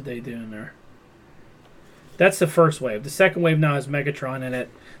the stuff that they do in there. That's the first wave. The second wave now has Megatron in it.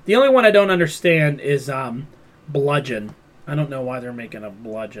 The only one I don't understand is Bludgeon. I don't know why they're making a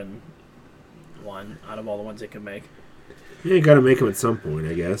Bludgeon one out of all the ones they can make. Yeah, you got to make him at some point,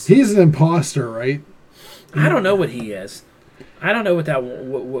 I guess. He's an imposter, right? I don't know what he is. I don't know what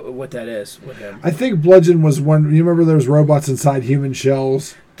that is with him. I think Bludgeon was one. You remember there was robots inside human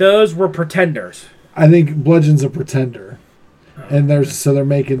shells? Those were pretenders. I think Bludgeon's a pretender. And they're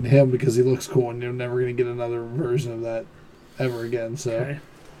making him because he looks cool, and you're never going to get another version of that ever again. So Okay.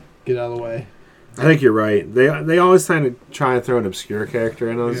 get out of the way. I think you're right. They always kind of try and throw an obscure character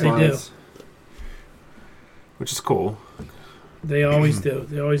in those They lines. Which is cool. They always do.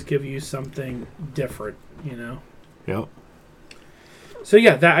 They always give you something different, you know? Yep. So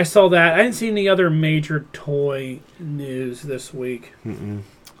yeah, I saw that. I didn't see any other major toy news this week. Mm-mm.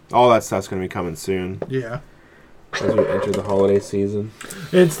 All that stuff's going to be coming soon Yeah. as we enter the holiday season.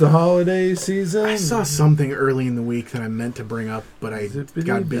 It's the holiday season. I saw something early in the week that I meant to bring up, but I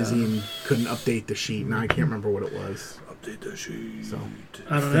got busy and couldn't update the sheet. Now I can't remember what it was. Update the sheet. So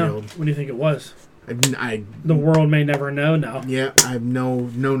I don't know. failed. What do you think it was? I The world may never know now. yeah, I have no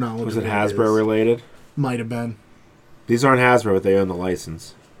knowledge. Was of it what Hasbro is. related? Might have been. These aren't Hasbro, but they own the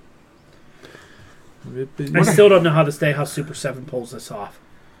license. I still don't know how Super 7 pulls this off.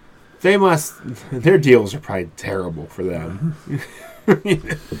 They must. Their deals are probably terrible for them.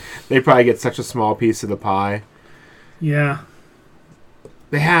 They probably get such a small piece of the pie. Yeah.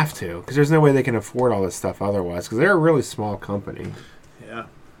 They have to, because there's no way they can afford all this stuff otherwise, because they're a really small company. Yeah.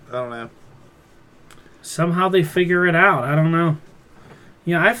 I don't know. Somehow they figure it out. I don't know.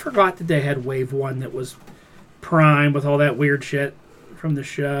 Yeah, I forgot that they had Wave 1 that was Prime with all that weird shit from the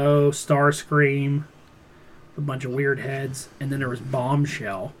show. Starscream. A bunch of weird heads. And then there was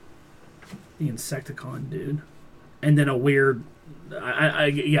Bombshell. The Insecticon dude. And then a weird...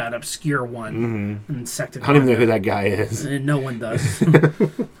 an obscure one. Mm-hmm. An Insecticon. I don't even know who that guy is. And no one does.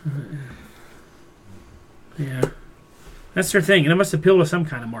 Yeah. That's their thing. And it must appeal to some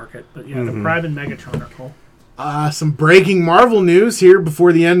kind of market. But yeah, the Prime and Megatron are cool. Some breaking Marvel news here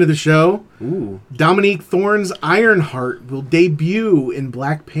before the end of the show. Ooh. Dominique Thorne's Ironheart will debut in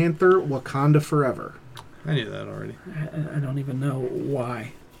Black Panther: Wakanda Forever. I knew that already. I don't even know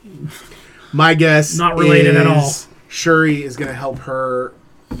why. My guess Not related at all. Shuri is going to help her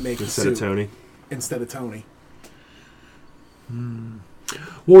make Instead of Tony. Instead of Tony.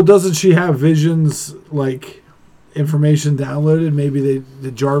 Well, doesn't she have Vision's information downloaded? Maybe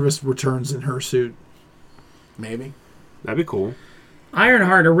the Jarvis returns in her suit. Maybe. That'd be cool.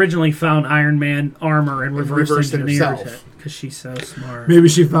 Ironheart originally found Iron Man armor and reversed it engineered herself. it because she's so smart. Maybe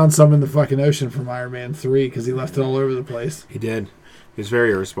she found some in the fucking ocean from Iron Man 3 because he left it all over the place. He did. He was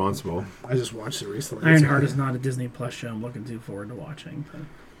very irresponsible. I just watched it recently. Ironheart is not a Disney Plus show I'm looking too forward to watching. But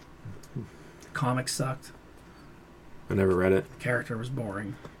the comic sucked. I never read it. The character was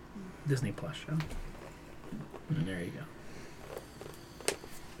boring. Disney Plus show. And there you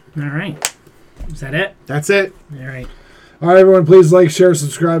go. All right. Is that it? That's it. All right. All right, everyone, please like, share,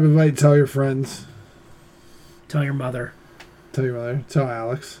 subscribe, invite, tell your friends. Tell your mother. Tell your mother. Tell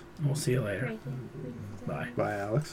Alex. We'll see you later. Bye. Bye, Alex.